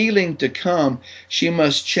the healing to come, she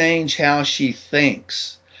must change how she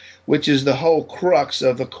thinks, which is the whole crux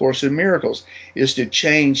of the Course in Miracles, is to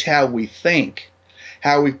change how we think,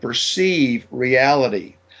 how we perceive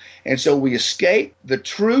reality. And so we escape the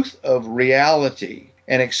truth of reality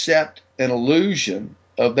and accept an illusion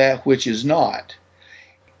of that which is not.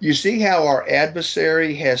 You see how our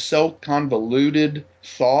adversary has so convoluted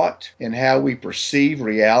thought in how we perceive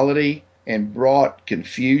reality and brought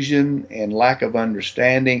confusion and lack of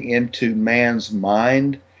understanding into man's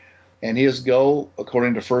mind. And his goal,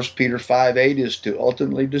 according to 1 Peter 5:8, is to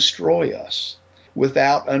ultimately destroy us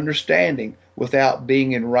without understanding, without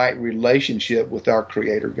being in right relationship with our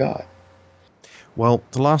Creator God. Well,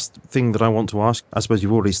 the last thing that I want to ask, I suppose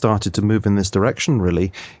you've already started to move in this direction,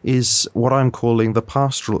 really, is what I'm calling the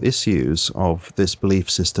pastoral issues of this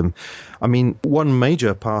belief system. I mean, one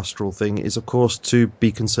major pastoral thing is, of course, to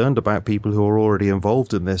be concerned about people who are already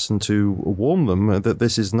involved in this and to warn them that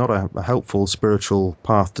this is not a helpful spiritual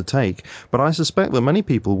path to take. But I suspect that many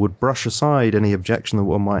people would brush aside any objection that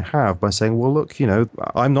one might have by saying, well, look,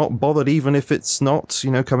 I'm not bothered even if it's not,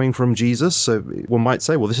 coming from Jesus. So one might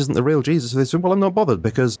say, well, this isn't the real Jesus. So they say, well, I'm not bothered,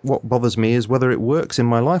 because what bothers me is whether it works in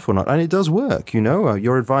my life or not. And it does work,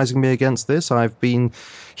 You're advising me against this. I've been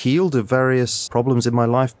healed of various problems in my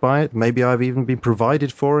life by it. Maybe I've even been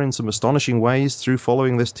provided for in some astonishing ways through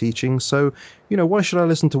following this teaching. So, why should I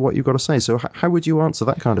listen to what you've got to say? So how would you answer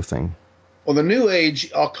that kind of thing? Well, the New Age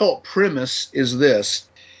occult premise is this: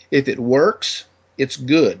 if it works, it's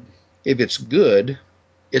good. If it's good,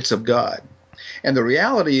 it's of God. And the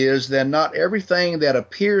reality is that not everything that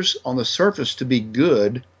appears on the surface to be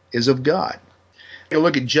good is of God.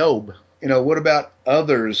 Look at Job. What about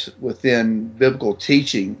others within biblical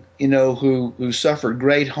teaching, who suffered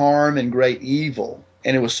great harm and great evil?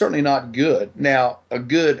 And it was certainly not good. Now, a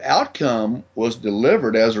good outcome was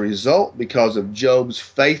delivered as a result because of Job's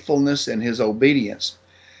faithfulness and his obedience.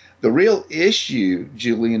 The real issue,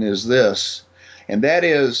 Julian, is this, and that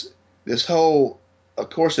is this whole A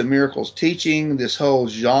Course in Miracles teaching, this whole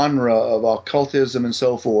genre of occultism and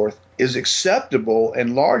so forth, is acceptable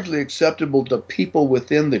and largely acceptable to people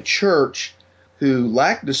within the church who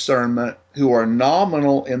lack discernment, who are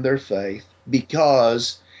nominal in their faith,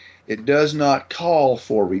 because it does not call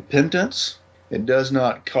for repentance. It does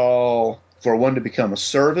not call for one to become a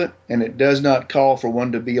servant, and it does not call for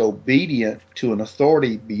one to be obedient to an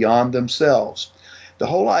authority beyond themselves. The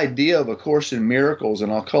whole idea of A Course in Miracles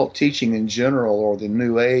and occult teaching in general, or the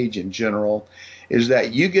New Age in general, is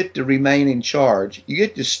that you get to remain in charge. You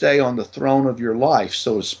get to stay on the throne of your life,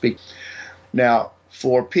 so to speak. Now,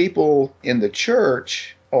 for people in the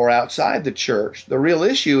church or outside the church, the real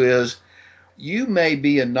issue is you may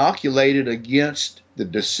be inoculated against the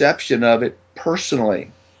deception of it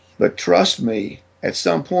personally. But trust me, at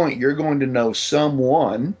some point you're going to know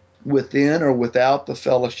someone within or without the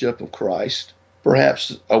fellowship of Christ,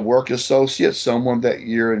 perhaps a work associate, someone that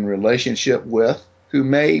you're in relationship with, who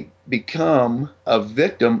may become a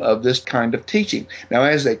victim of this kind of teaching. Now,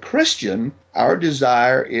 as a Christian, our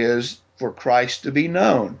desire is for Christ to be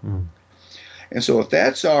known. And so if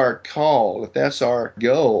that's our call, if that's our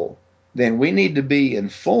goal, then we need to be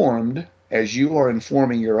informed, as you are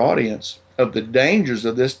informing your audience, of the dangers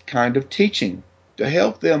of this kind of teaching to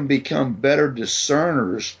help them become better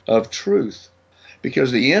discerners of truth.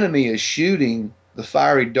 Because the enemy is shooting the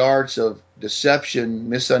fiery darts of deception,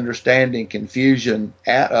 misunderstanding, confusion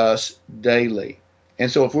at us daily.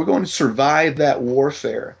 And so if we're going to survive that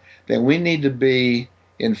warfare, then we need to be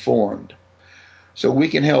informed, so we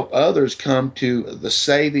can help others come to the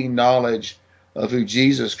saving knowledge of who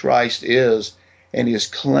Jesus Christ is and his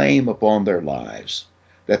claim upon their lives,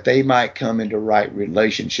 that they might come into right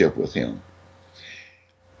relationship with him.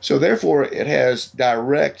 So therefore, it has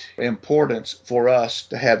direct importance for us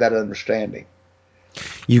to have that understanding.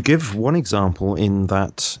 You give one example in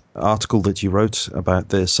that article that you wrote about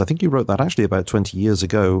this. I think you wrote that actually about 20 years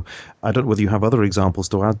ago. I don't know whether you have other examples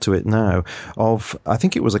to add to it now of, I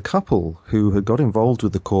think it was a couple who had got involved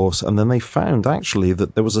with the course, and then they found actually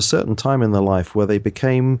that there was a certain time in their life where they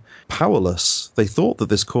became powerless. They thought that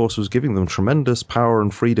this course was giving them tremendous power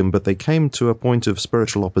and freedom, but they came to a point of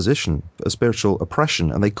spiritual opposition, a spiritual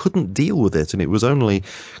oppression, and they couldn't deal with it. And it was only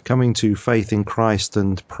coming to faith in Christ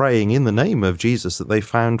and praying in the name of Jesus that they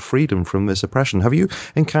found freedom from this oppression. Have you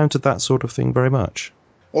encountered that sort of thing very much?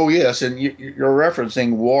 Oh, yes, and you're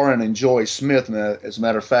referencing Warren and Joy Smith. And as a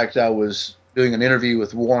matter of fact, I was doing an interview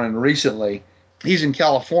with Warren recently. He's in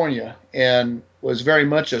California and was very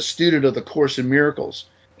much a student of the Course in Miracles.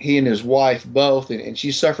 He and his wife both, and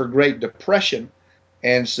she suffered great depression.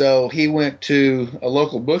 And so he went to a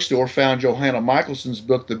local bookstore, found Johanna Michelson's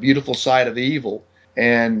book, The Beautiful Side of Evil,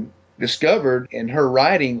 and discovered in her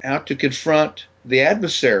writing how to confront the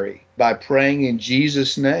adversary by praying in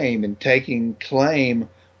Jesus' name and taking claim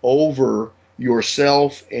over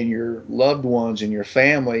yourself and your loved ones and your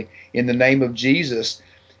family in the name of Jesus,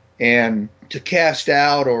 and to cast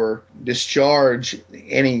out or discharge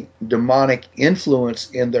any demonic influence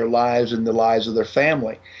in their lives and the lives of their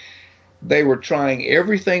family. They were trying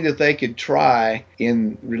everything that they could try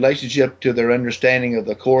in relationship to their understanding of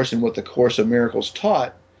the Course and what the Course of Miracles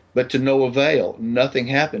taught, but to no avail. Nothing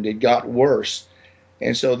happened. It got worse.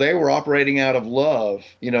 And so they were operating out of love,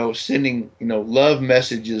 sending, love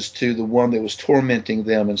messages to the one that was tormenting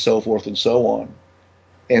them and so forth and so on.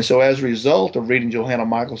 And so as a result of reading Johanna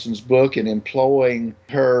Michelson's book and employing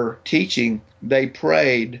her teaching, they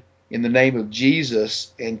prayed in the name of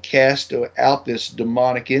Jesus and cast out this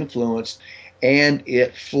demonic influence, and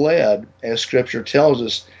it fled, as Scripture tells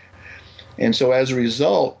us. And so as a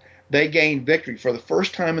result, they gained victory. For the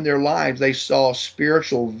first time in their lives, they saw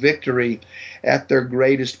spiritual victory at their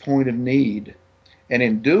greatest point of need. And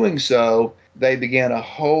in doing so, they began a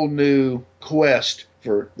whole new quest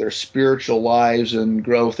for their spiritual lives and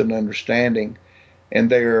growth and understanding. And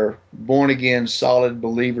they are born again, solid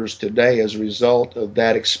believers today as a result of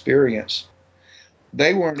that experience.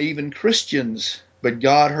 They weren't even Christians, but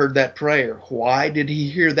God heard that prayer. Why did he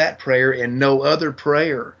hear that prayer and no other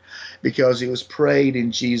prayer? Because it was prayed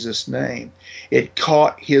in Jesus' name. It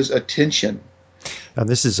caught his attention. And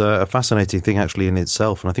this is a fascinating thing actually in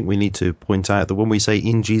itself. And I think we need to point out that when we say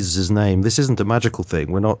in Jesus' name, this isn't a magical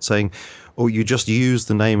thing. We're not saying, oh, you just use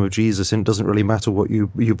the name of Jesus and it doesn't really matter what you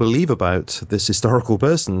believe about this historical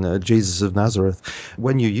person, Jesus of Nazareth.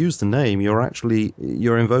 When you use the name, you're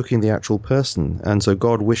invoking the actual person. And so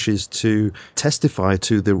God wishes to testify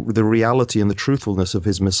to the reality and the truthfulness of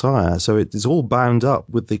his Messiah. So it is all bound up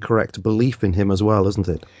with the correct belief in him as well, isn't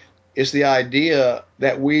it? It's the idea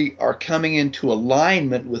that we are coming into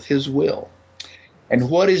alignment with his will. And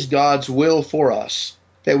what is God's will for us?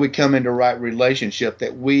 That we come into right relationship,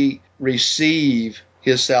 that we receive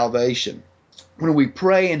his salvation. When we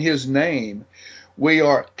pray in his name, we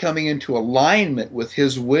are coming into alignment with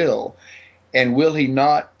his will. And will he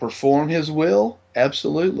not perform his will?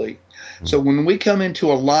 Absolutely. So when we come into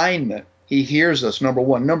alignment, he hears us, number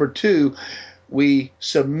one. Number two, we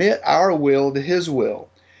submit our will to his will.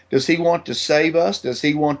 Does he want to save us? Does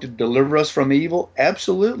he want to deliver us from evil?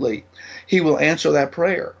 Absolutely. He will answer that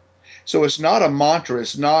prayer. So it's not a mantra.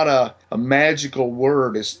 It's not a magical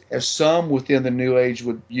word, as some within the New Age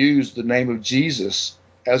would use the name of Jesus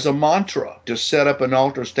as a mantra to set up an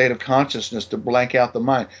altered state of consciousness to blank out the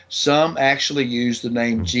mind. Some actually use the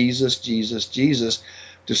name Jesus, Jesus, Jesus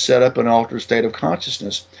to set up an altered state of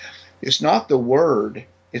consciousness. It's not the word.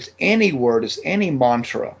 It's any word. It's any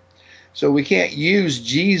mantra. So we can't use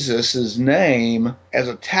Jesus' name as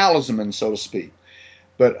a talisman, so to speak,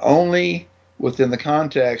 but only within the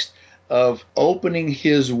context of opening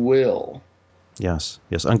his will. Yes,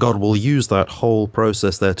 yes. And God will use that whole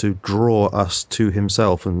process there to draw us to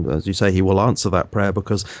himself. And as you say, he will answer that prayer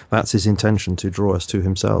because that's his intention, to draw us to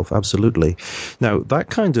himself. Absolutely. Now, that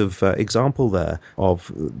kind of example there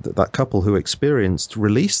of that couple who experienced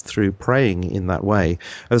release through praying in that way,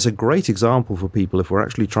 is a great example for people if we're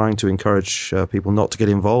actually trying to encourage people not to get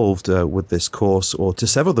involved with this course or to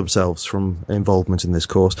sever themselves from involvement in this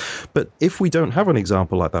course. But if we don't have an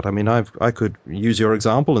example like that, I mean, I could use your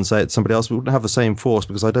example and say it's somebody else, we wouldn't have the same force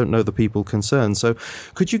because I don't know the people concerned. So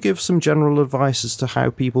could you give some general advice as to how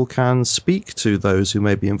people can speak to those who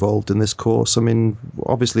may be involved in this course? I mean,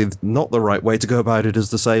 obviously not the right way to go about it is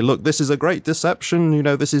to say, look, this is a great deception,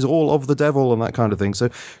 this is all of the devil and that kind of thing. So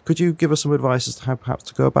could you give us some advice as to how perhaps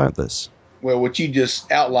to go about this? Well, what you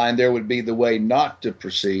just outlined there would be the way not to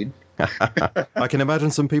proceed. I can imagine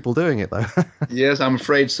some people doing it, though. Yes, I'm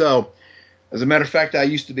afraid so. As a matter of fact, I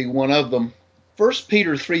used to be one of them. 1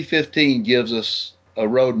 Peter 3:15 gives us a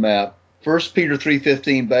roadmap. 1 Peter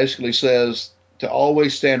 3:15 basically says to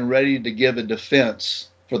always stand ready to give a defense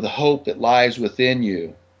for the hope that lies within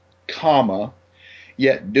you, comma,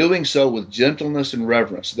 yet doing so with gentleness and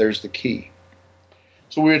reverence. There's the key.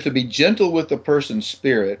 So we are to be gentle with the person's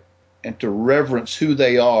spirit and to reverence who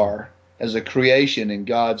they are as a creation in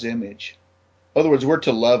God's image. In other words, we're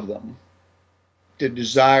to love them, to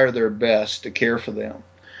desire their best, to care for them,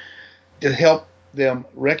 to help them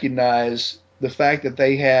recognize the fact that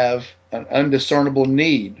they have an undiscernible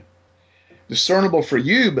need. Discernible for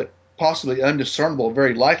you, but possibly undiscernible,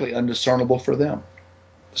 very likely undiscernible for them.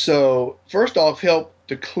 So first off, help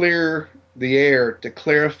to clear the air, to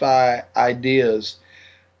clarify ideas,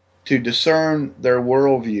 to discern their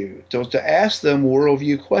worldview, to ask them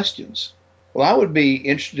worldview questions. Well, I would be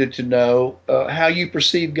interested to know how you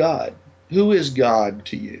perceive God. Who is God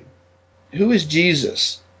to you? Who is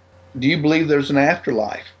Jesus? Do you believe there's an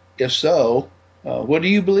afterlife? If so, what do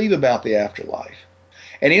you believe about the afterlife?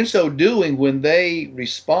 And in so doing, when they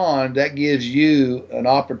respond, that gives you an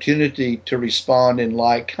opportunity to respond in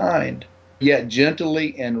like kind, yet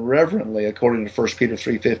gently and reverently, according to 1 Peter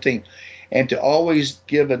 3:15, and to always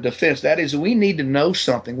give a defense. That is, we need to know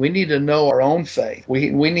something. We need to know our own faith. We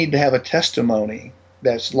need to have a testimony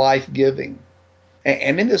that's life-giving.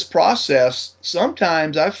 And in this process,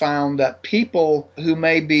 sometimes I found that people who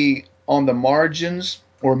may be on the margins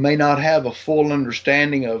or may not have a full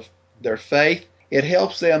understanding of their faith, it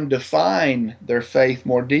helps them define their faith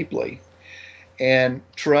more deeply and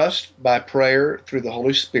trust by prayer through the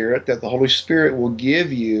Holy Spirit that the Holy Spirit will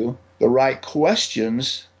give you the right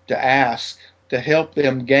questions to ask to help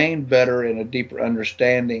them gain better and a deeper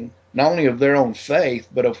understanding, not only of their own faith,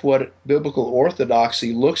 but of what biblical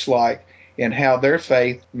orthodoxy looks like and how their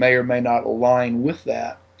faith may or may not align with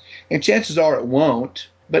that. And chances are it won't,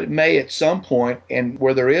 but it may at some point, and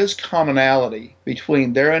where there is commonality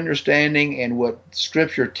between their understanding and what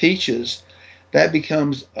Scripture teaches, that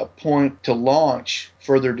becomes a point to launch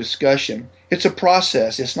further discussion. It's a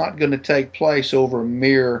process. It's not going to take place over a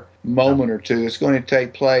mere moment or two. It's going to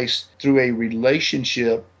take place through a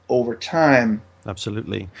relationship over time.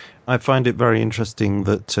 Absolutely. I find it very interesting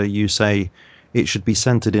that you say it should be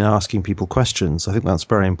centered in asking people questions. I think that's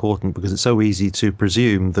very important because it's so easy to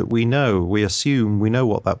presume that we assume we know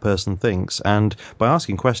what that person thinks. And by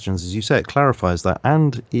asking questions, as you say, it clarifies that.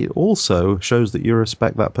 And it also shows that you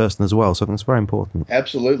respect that person as well. So I think it's very important.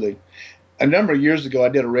 Absolutely. A number of years ago, I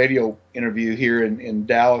did a radio interview here in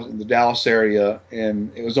Dallas, in the Dallas area,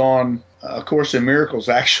 and it was on A Course in Miracles,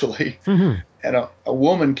 actually. Mm-hmm. And a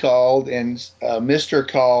woman called and missed her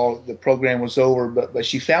call. The program was over, but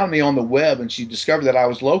she found me on the web and she discovered that I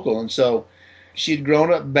was local. And so she'd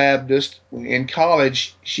grown up Baptist. In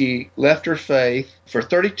college, she left her faith. For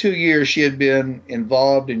 32 years, she had been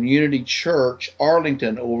involved in Unity Church,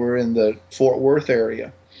 Arlington, over in the Fort Worth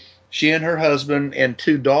area. She and her husband and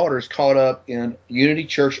two daughters caught up in Unity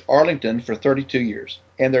Church, Arlington, for 32 years.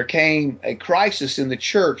 And there came a crisis in the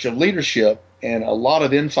church of leadership and a lot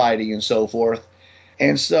of infighting and so forth.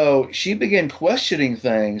 And so she began questioning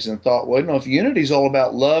things and thought, well, if unity is all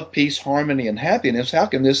about love, peace, harmony, and happiness, how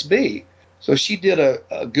can this be? So she did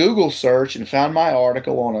a Google search and found my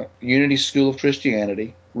article on a Unity School of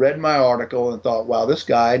Christianity, read my article and thought, wow, this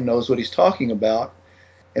guy knows what he's talking about.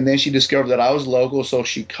 And then she discovered that I was local, so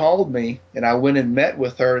she called me, and I went and met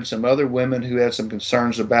with her and some other women who had some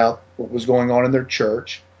concerns about what was going on in their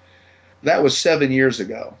church. That was 7 years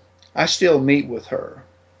ago. I still meet with her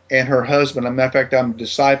and her husband. As a matter of fact, I'm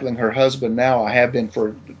discipling her husband now. I have been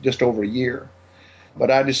for just over a year. But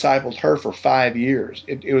I discipled her for 5 years.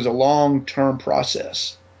 It was a long-term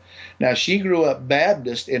process. Now, she grew up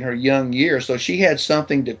Baptist in her young years, so she had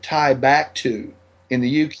something to tie back to. In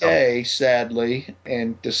the UK, sadly,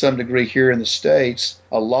 and to some degree here in the States,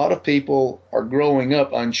 a lot of people are growing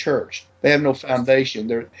up unchurched. They have no foundation.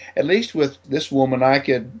 At least with this woman, I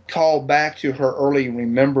could call back to her early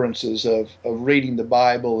remembrances of reading the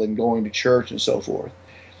Bible and going to church and so forth.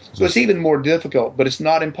 So it's even more difficult, but it's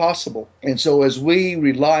not impossible. And so as we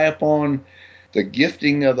rely upon the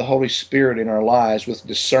gifting of the Holy Spirit in our lives with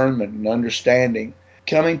discernment and understanding,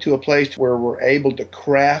 coming to a place where we're able to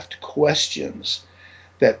craft questions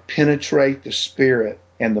that penetrate the spirit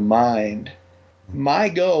and the mind. My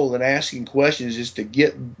goal in asking questions is to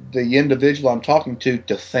get the individual I'm talking to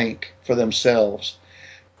think for themselves.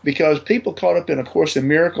 Because people caught up in A Course in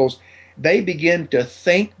Miracles, they begin to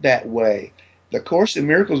think that way. The Course in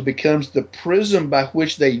Miracles becomes the prism by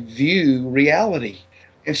which they view reality.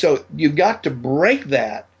 And so you've got to break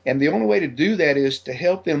that. And the only way to do that is to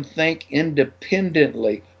help them think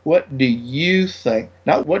independently. What do you think?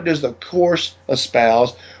 Not what does the Course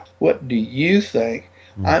espouse. What do you think?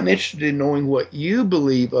 I'm interested in knowing what you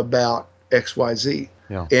believe about XYZ.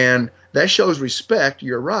 Yeah. And that shows respect,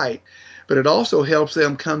 you're right. But it also helps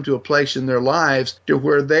them come to a place in their lives to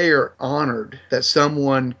where they are honored that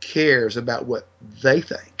someone cares about what they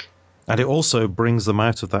think. And it also brings them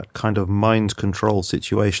out of that kind of mind control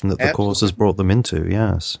situation that the Course has Absolutely. brought them into,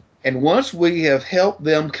 yes. And once we have helped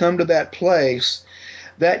them come to that place,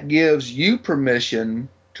 that gives you permission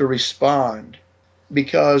to respond.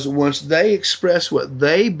 Because once they express what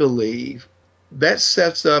they believe, that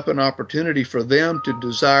sets up an opportunity for them to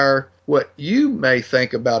desire what you may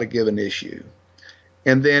think about a given issue.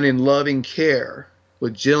 And then in loving care,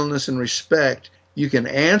 with gentleness and respect, you can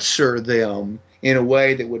answer them in a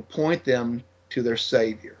way that would point them to their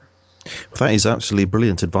Savior. That is absolutely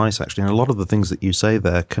brilliant advice, actually. And a lot of the things that you say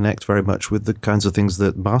there connect very much with the kinds of things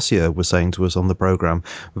that Marcia was saying to us on the program.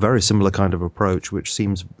 Very similar kind of approach, which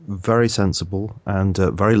seems very sensible and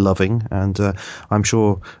very loving. And I'm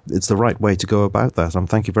sure it's the right way to go about that.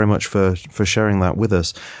 Thank you very much for sharing that with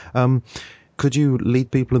us. Could you lead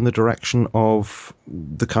people in the direction of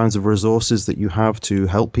the kinds of resources that you have to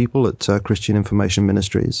help people at Christian Information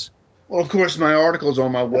Ministries? Well, of course, my article's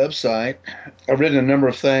on my website. I've written a number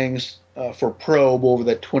of things for Probe over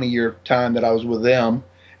that 20-year time that I was with them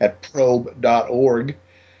at probe.org.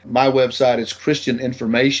 My website is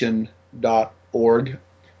christianinformation.org,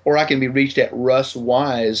 or I can be reached at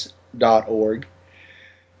russwise.org.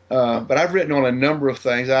 But I've written on a number of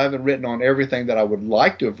things. I haven't written on everything that I would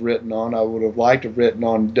like to have written on. I would have liked to have written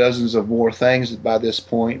on dozens of more things by this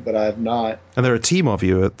point, but I have not. And there are a team of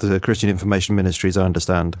you at the Christian Information Ministries, I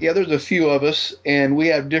understand. Yeah, there's a few of us, and we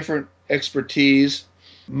have different expertise.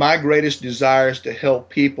 My greatest desire is to help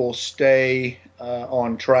people stay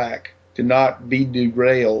on track, to not be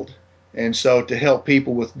derailed. And so to help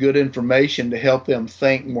people with good information, to help them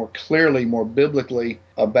think more clearly, more biblically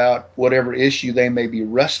about whatever issue they may be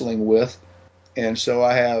wrestling with. And so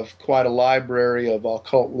I have quite a library of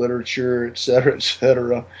occult literature, et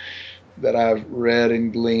cetera, that I've read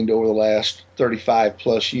and gleaned over the last 35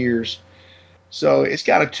 plus years. So it's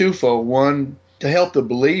got a twofold. One, to help the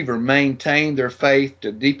believer maintain their faith,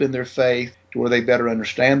 to deepen their faith, to where they better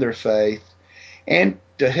understand their faith, and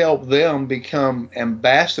to help them become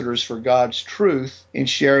ambassadors for God's truth in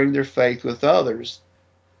sharing their faith with others.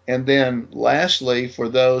 And then lastly, for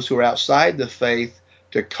those who are outside the faith,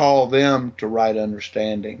 to call them to right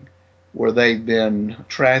understanding, where they've been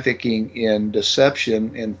trafficking in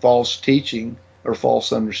deception and false teaching or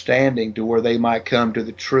false understanding, to where they might come to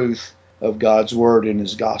the truth of God's word and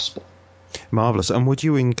his gospel. Marvelous. And would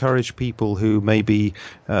you encourage people who may be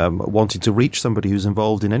wanting to reach somebody who's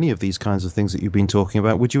involved in any of these kinds of things that you've been talking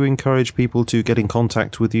about, would you encourage people to get in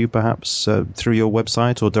contact with you perhaps through your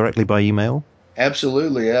website or directly by email?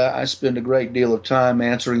 Absolutely. I spend a great deal of time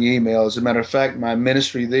answering emails. As a matter of fact, my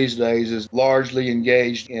ministry these days is largely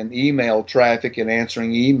engaged in email traffic and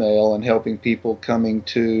answering email and helping people coming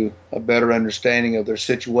to a better understanding of their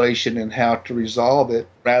situation and how to resolve it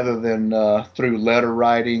rather than through letter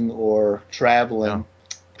writing or traveling. Yeah.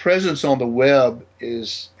 Presence on the web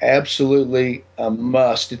is absolutely a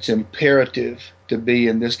must. It's imperative to be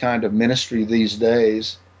in this kind of ministry these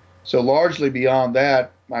days. So largely beyond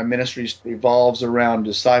that, my ministry revolves around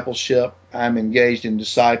discipleship. I'm engaged in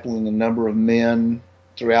discipling a number of men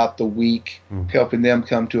throughout the week, helping them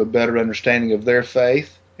come to a better understanding of their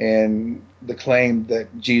faith and the claim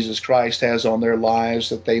that Jesus Christ has on their lives,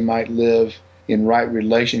 that they might live in right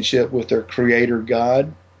relationship with their Creator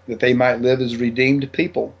God, that they might live as redeemed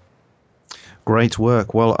people. Great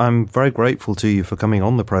work. Well, I'm very grateful to you for coming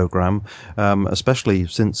on the program, especially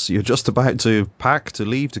since you're just about to pack to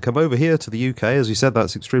leave to come over here to the UK. As you said,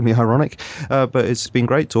 that's extremely ironic, but it's been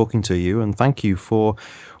great talking to you, and thank you for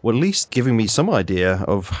or at least giving me some idea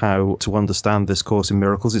of how to understand this Course in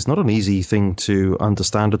Miracles. It's not an easy thing to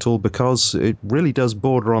understand at all because it really does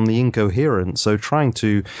border on the incoherent. So trying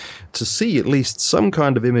to see at least some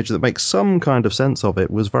kind of image that makes some kind of sense of it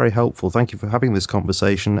was very helpful. Thank you for having this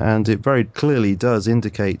conversation, and it very clearly does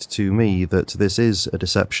indicate to me that this is a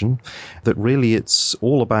deception, that really it's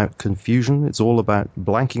all about confusion, it's all about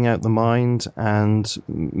blanking out the mind and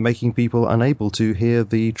making people unable to hear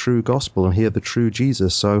the true gospel and hear the true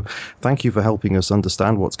Jesus. So thank you for helping us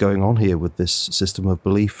understand what's going on here with this system of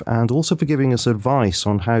belief, and also for giving us advice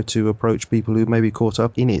on how to approach people who may be caught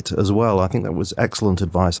up in it as well. I think that was excellent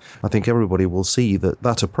advice. I think everybody will see that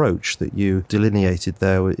that approach that you delineated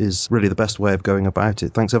there is really the best way of going about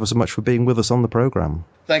it. Thanks ever so much for being with us on the program.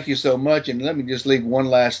 Thank you so much. And let me just leave one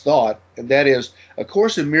last thought, and that is, A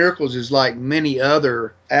Course in Miracles is like many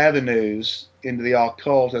other avenues into the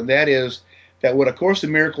occult, and that is that what A Course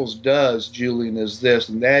in Miracles does, Julian, is this,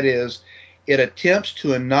 and that is it attempts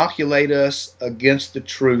to inoculate us against the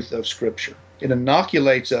truth of Scripture. It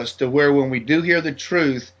inoculates us to where when we do hear the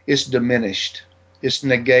truth, it's diminished, it's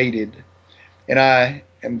negated. And I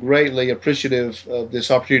am greatly appreciative of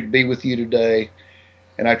this opportunity to be with you today.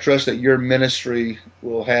 And I trust that your ministry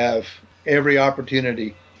will have every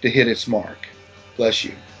opportunity to hit its mark. Bless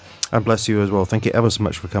you. And bless you as well. Thank you ever so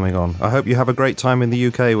much for coming on. I hope you have a great time in the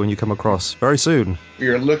UK when you come across very soon. We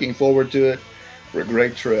are looking forward to it for a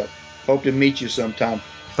great trip. Hope to meet you sometime.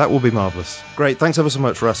 That will be marvellous. Great. Thanks ever so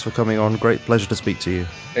much, Russ, for coming on. Great pleasure to speak to you.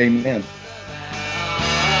 Amen.